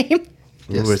this game.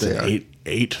 Yes, It's they an are.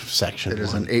 eight section. It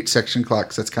is one. an 8-section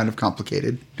clock, so that's kind of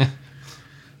complicated.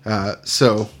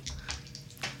 So...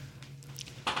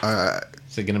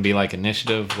 Is it going to be like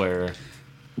initiative where...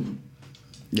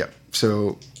 Yep.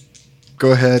 So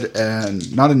go ahead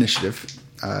and not initiative.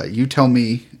 You tell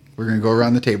me, we're going to go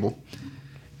around the table,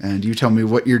 and you tell me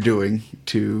what you're doing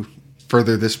to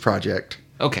further this project.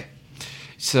 Okay.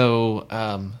 So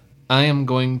I am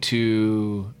going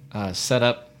to set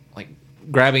up, like,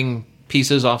 grabbing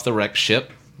pieces off the wrecked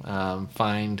ship,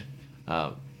 find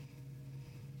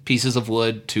pieces of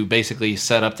wood to basically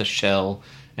set up the shell,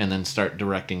 and then start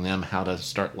directing them how to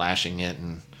start lashing it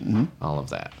and all of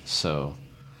that. So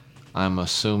I'm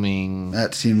assuming...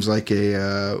 That seems like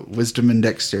a wisdom and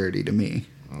dexterity to me.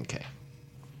 Okay.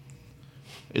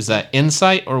 Is that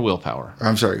insight or willpower?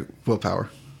 I'm sorry, willpower.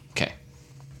 Okay.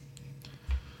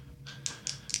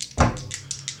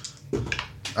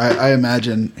 I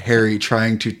imagine Harry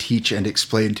trying to teach and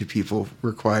explain to people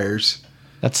requires...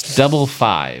 That's double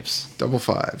 5s. Double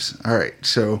 5s. All right,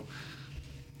 so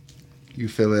you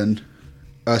fill in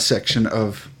a section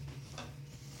of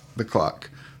the clock.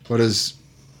 What is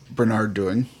Bernard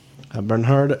doing?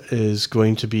 Bernhard is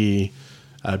going to be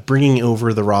bringing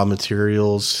over the raw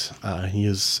materials. He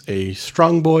is a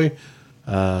strong boy.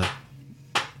 I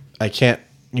can't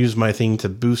use my thing to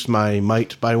boost my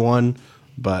might by 1,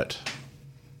 but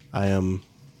I am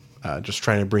just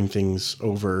trying to bring things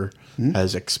over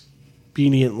as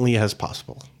expediently as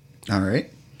possible. All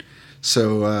right.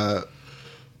 So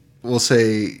we'll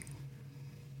say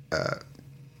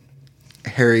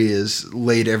Harry has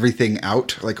laid everything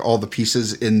out, like all the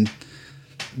pieces in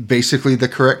basically the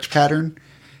correct pattern,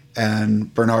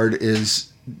 and Bernard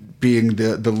is being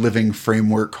the living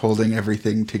framework holding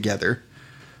everything together.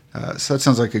 So that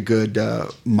sounds like a good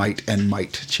might and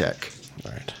might check.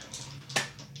 All right.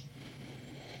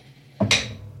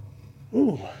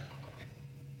 Ooh.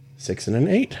 6 and an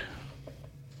 8.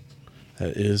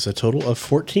 That is a total of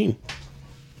 14.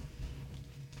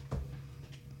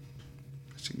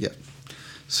 Yep.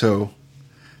 So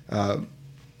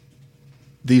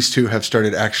these two have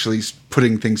started actually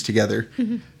putting things together.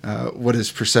 What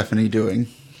is Persephone doing?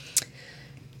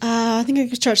 I think I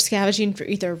could start scavenging for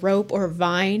either rope or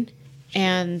vine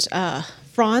and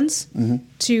fronds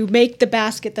to make the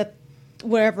basket that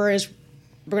wherever is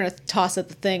we're going to toss it,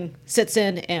 the thing sits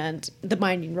in, and the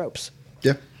binding ropes.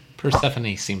 Yeah.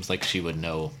 Persephone seems like she would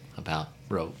know about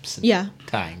ropes and Yeah.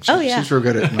 tying. Oh, yeah. She's real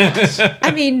good at knots.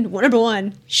 I mean, number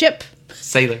one, ship.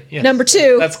 Sailor. Yes. Number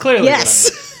two. That's clearly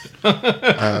yes.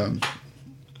 Yeah,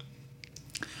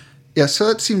 so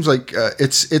it seems like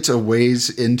it's a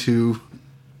ways into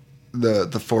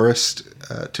the forest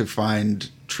to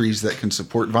find trees that can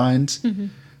support vines.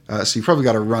 So you probably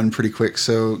got to run pretty quick.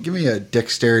 So give me a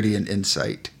dexterity and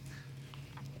insight.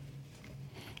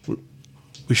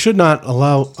 We should not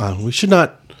allow. We should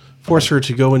not force her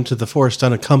to go into the forest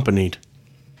unaccompanied.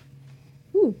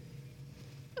 Ooh.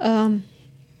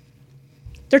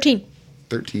 13.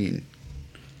 13.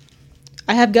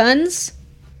 I have guns,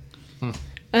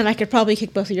 and I could probably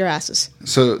kick both of your asses.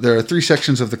 So there are 3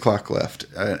 sections of the clock left.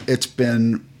 It's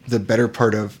been the better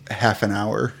part of half an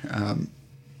hour.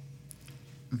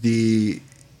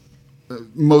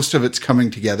 Most of it's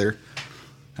coming together,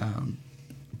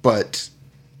 but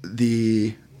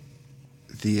the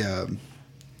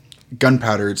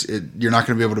gunpowder, you're not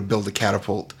going to be able to build a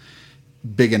catapult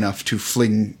big enough to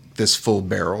fling this full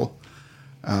barrel.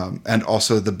 And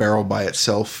also the barrel by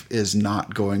itself is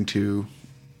not going to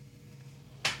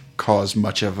cause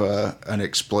much of an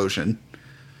explosion.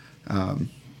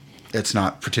 It's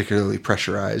not particularly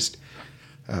pressurized.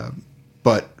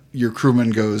 But your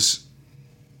crewman goes,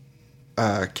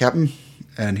 Captain,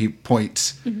 and he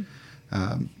points.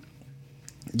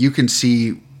 You can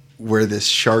see where this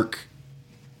shark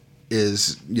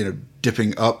is,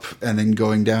 dipping up and then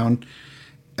going down.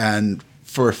 And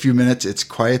for a few minutes, it's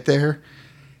quiet there.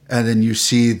 And then you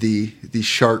see the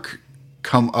shark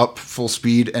come up full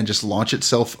speed and just launch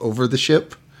itself over the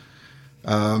ship.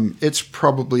 It's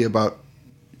probably about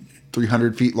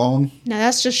 300 feet long. Now,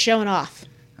 that's just showing off.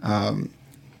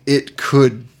 It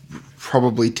could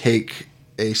probably take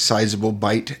a sizable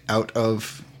bite out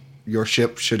of your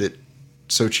ship, should it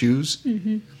so choose.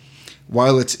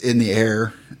 While it's in the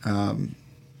air,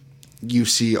 you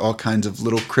see all kinds of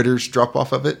little critters drop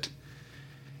off of it.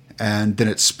 And then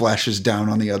it splashes down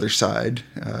on the other side.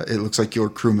 It looks like your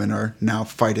crewmen are now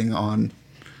fighting on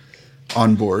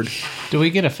board. Do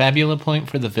we get a fabula point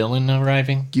for the villain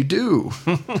arriving? You do.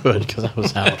 Good, because I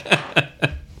was out.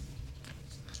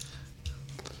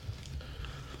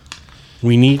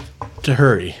 We need to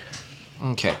hurry.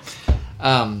 Okay.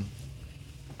 I'm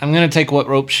going to take what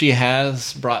rope she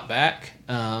has brought back,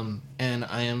 and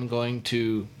I am going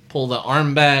to pull the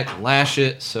arm back, lash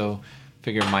it, so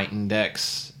figure might and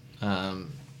dex.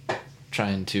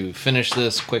 Trying to finish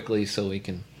this quickly so we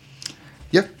can...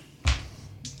 Yep.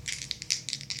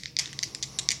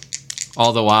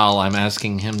 All the while, I'm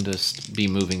asking him to be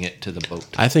moving it to the boat.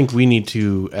 I think we need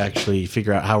to actually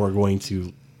figure out how we're going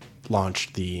to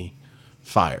launch the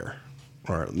fire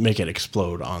or make it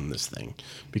explode on this thing,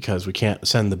 because we can't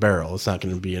send the barrel. It's not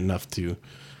going to be enough to...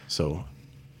 So,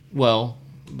 Well,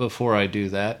 before I do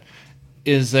that,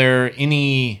 is there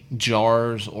any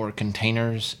jars or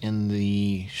containers in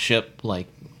the ship? Like,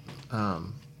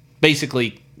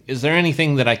 basically, is there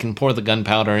anything that I can pour the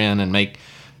gunpowder in and make,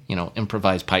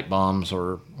 improvised pipe bombs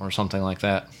or something like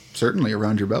that? Certainly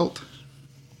around your belt.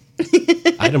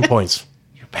 item points.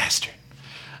 You bastard.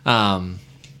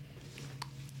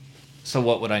 So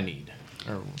what would I need?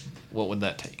 Or what would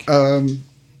that take?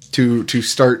 To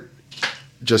start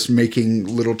just making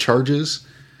little charges,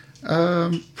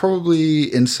 probably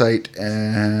insight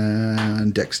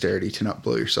and dexterity to not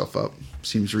blow yourself up.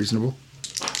 Seems reasonable.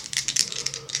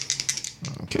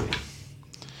 Okay.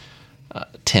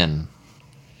 10.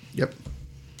 Yep.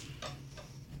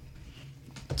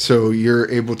 So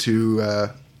you're able to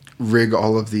rig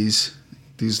all of these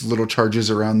little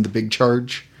charges around the big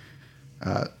charge.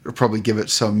 It'll probably give it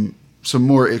some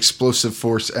more explosive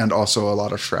force and also a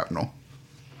lot of shrapnel.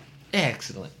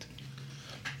 Excellent.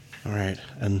 All right.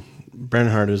 And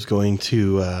Bernhard is going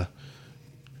to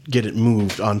get it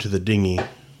moved onto the dinghy.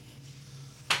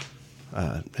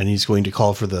 And he's going to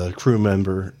call for the crew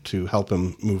member to help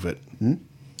him move it.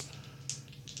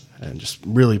 And just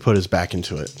really put his back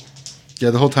into it. Yeah,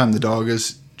 the whole time the dog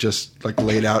is just like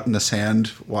laid out in the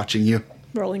sand watching you.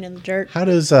 Rolling in the dirt. How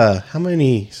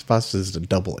many spots does the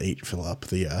double 8 fill up?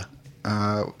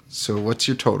 So what's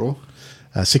your total?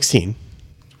 16.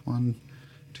 1,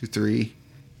 2, 3.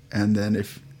 And then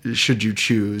should you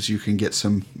choose, you can get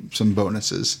some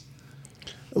bonuses.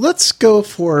 Let's go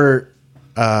for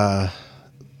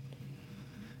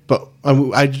But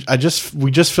we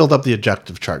just filled up the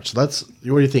objective chart. So that's,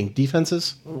 what do you think?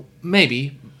 Defenses?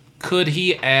 Maybe. Could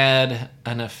he add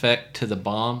an effect to the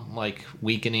bomb, like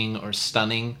weakening or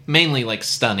stunning? Mainly like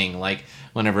stunning, like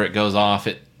whenever it goes off,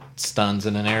 it stuns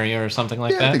in an area or something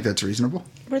like Yeah, that. I think that's reasonable.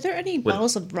 Were there any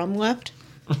bottles of rum left?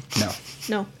 No.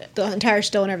 No, the entire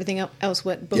still and everything else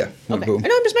went boom. Yeah, went Okay. boom. I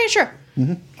know, I'm just making sure.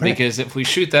 Because if we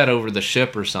shoot that over the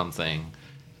ship or something,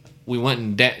 we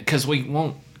wouldn't because we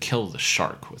won't kill the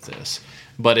shark with this.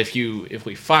 But if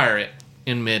we fire it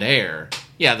in midair,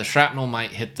 yeah, the shrapnel might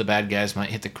hit the bad guys,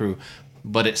 might hit the crew,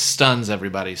 but it stuns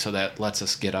everybody, so that lets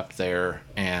us get up there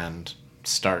and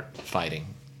start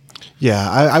fighting. Yeah,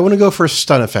 I want to go for a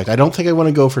stun effect. I don't think I want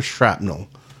to go for shrapnel.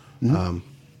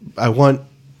 I want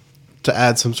to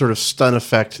add some sort of stun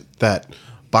effect that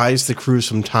buys the crew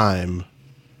some time.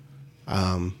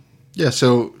 Yeah,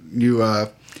 so you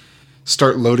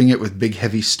start loading it with big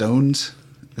heavy stones.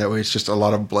 That way it's just a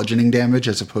lot of bludgeoning damage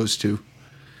as opposed to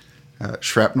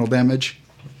shrapnel damage.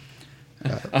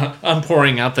 I'm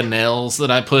pouring out the nails that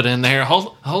I put in there.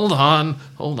 Hold on.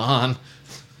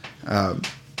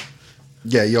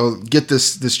 Yeah, you'll get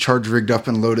this charge rigged up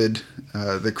and loaded.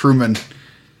 The crewman,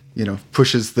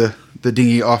 pushes the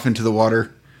dinghy off into the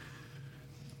water.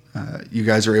 You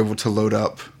guys are able to load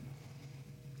up.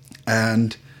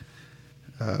 And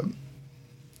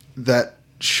that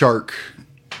shark,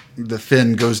 the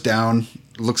fin goes down.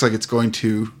 Looks like it's going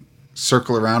to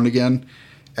circle around again.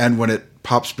 And when it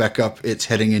pops back up, it's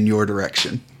heading in your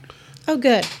direction. Oh,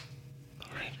 good.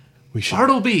 We should.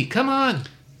 Bartleby, come on.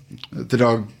 The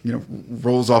dog,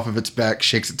 rolls off of its back,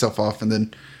 shakes itself off, and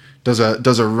then does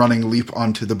a running leap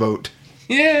onto the boat.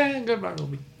 Yeah, good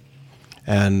Bartleby.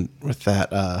 And with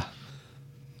that, all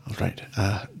right,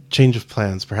 change of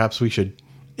plans. Perhaps we should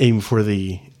aim for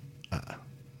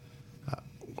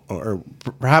or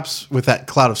perhaps with that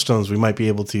cloud of stones, we might be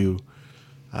able to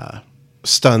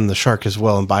stun the shark as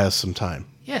well and buy us some time.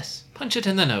 Yes, punch it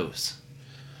in the nose.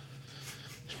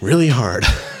 Really hard.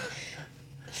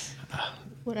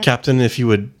 Captain, if you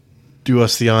would do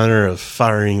us the honor of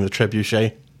firing the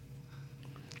trebuchet,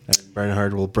 and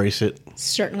Bernhard will brace it.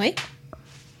 Certainly.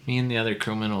 Me and the other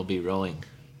crewmen will be rowing.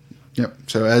 Yep.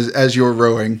 So as you're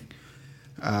rowing,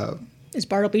 Is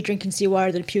Bartleby drinking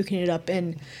seawater then puking it up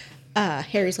in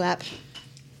Harry's lap?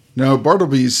 no,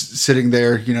 Bartleby's sitting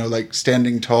there, like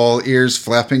standing tall, ears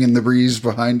flapping in the breeze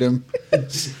behind him.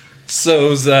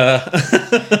 So's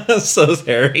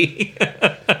Harry.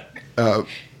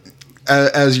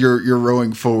 As you're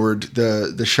rowing forward,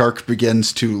 the shark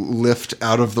begins to lift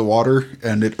out of the water,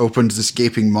 and it opens this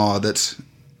gaping maw that's...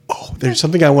 Oh, there's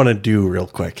something I want to do real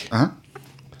quick. Uh-huh.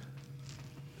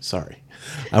 Sorry.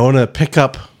 I want to pick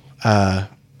up, what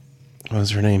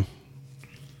was her name?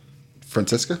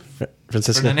 Francisca?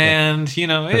 Francisca. And,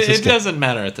 it doesn't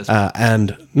matter at this point.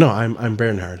 And, no, I'm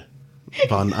Bernhard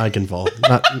von Eichenwald,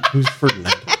 not who's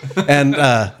Ferdinand. And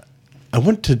I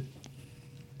want to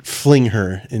fling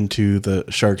her into the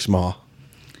shark's maw.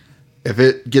 If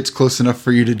it gets close enough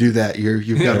for you to do that,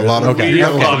 you've got a lot of... Okay. You've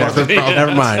got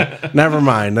it. Never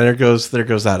mind. There goes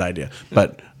that idea.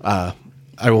 But I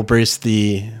will brace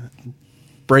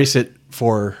it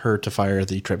for her to fire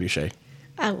the trebuchet.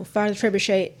 I will fire the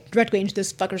trebuchet directly into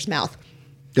this fucker's mouth.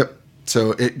 Yep.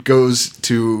 So it goes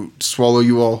to swallow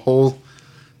you all whole.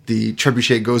 The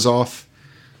trebuchet goes off,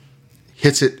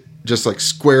 hits it just like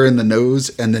square in the nose,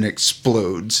 and then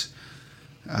explodes.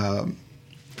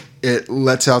 It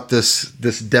lets out this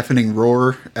deafening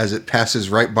roar as it passes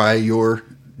right by your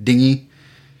dinghy,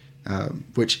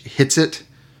 which hits it,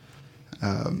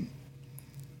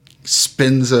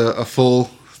 spins a full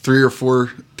 3 or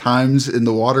 4 times in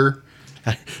the water.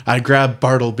 I grab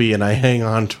Bartleby and I hang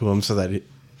on to him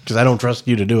because I don't trust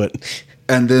you to do it.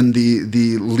 And then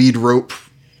the lead rope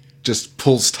just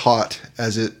pulls taut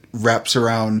as it wraps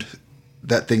around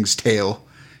that thing's tail,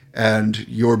 and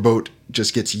your boat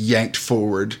just gets yanked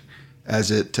forward as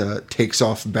it takes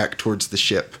off back towards the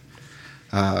ship.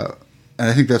 And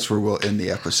I think that's where we'll end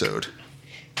the episode.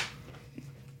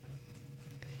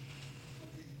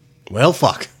 Well,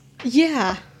 fuck.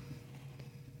 Yeah.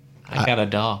 I got a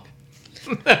dog.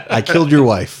 I killed your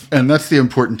wife. And that's the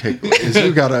important takeaway, is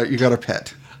you got a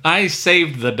pet. I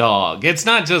saved the dog. It's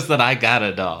not just that I got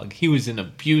a dog. He was in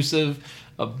abusive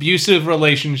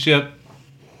relationship.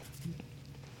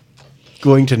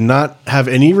 Going to not have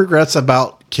any regrets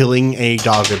about killing a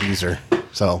dog abuser.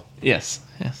 So Yes.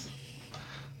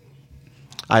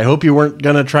 I hope you weren't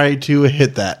going to try to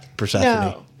hit that, Persephone.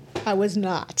 No, I was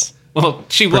not. Well,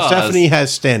 she was. Persephone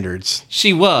has standards.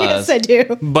 She was. Yes, I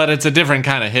do. But it's a different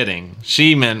kind of hitting.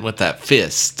 She meant with that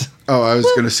fist. Oh, I was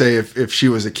going to say if she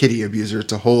was a kitty abuser,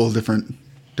 it's a whole different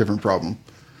different problem.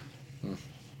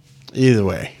 Either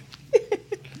way.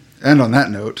 And on that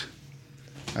note,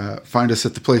 find us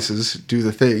at the places, do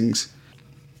the things.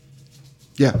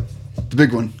 Yeah, the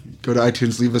big one. Go to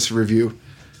iTunes, leave us a review.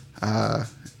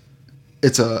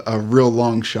 It's a real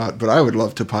long shot, but I would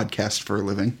love to podcast for a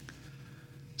living.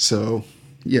 So,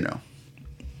 you know,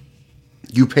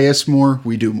 you pay us more,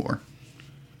 we do more.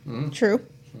 True.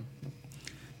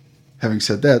 Having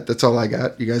said that, that's all I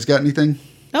got. You guys got anything?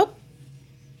 Nope.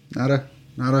 Nada.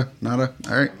 All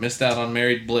right. Missed out on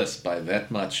married bliss by that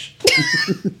much.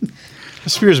 The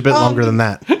spear's a bit longer than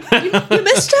that. You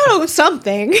missed out on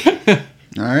something.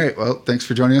 All right. Well, thanks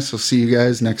for joining us. We'll see you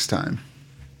guys next time.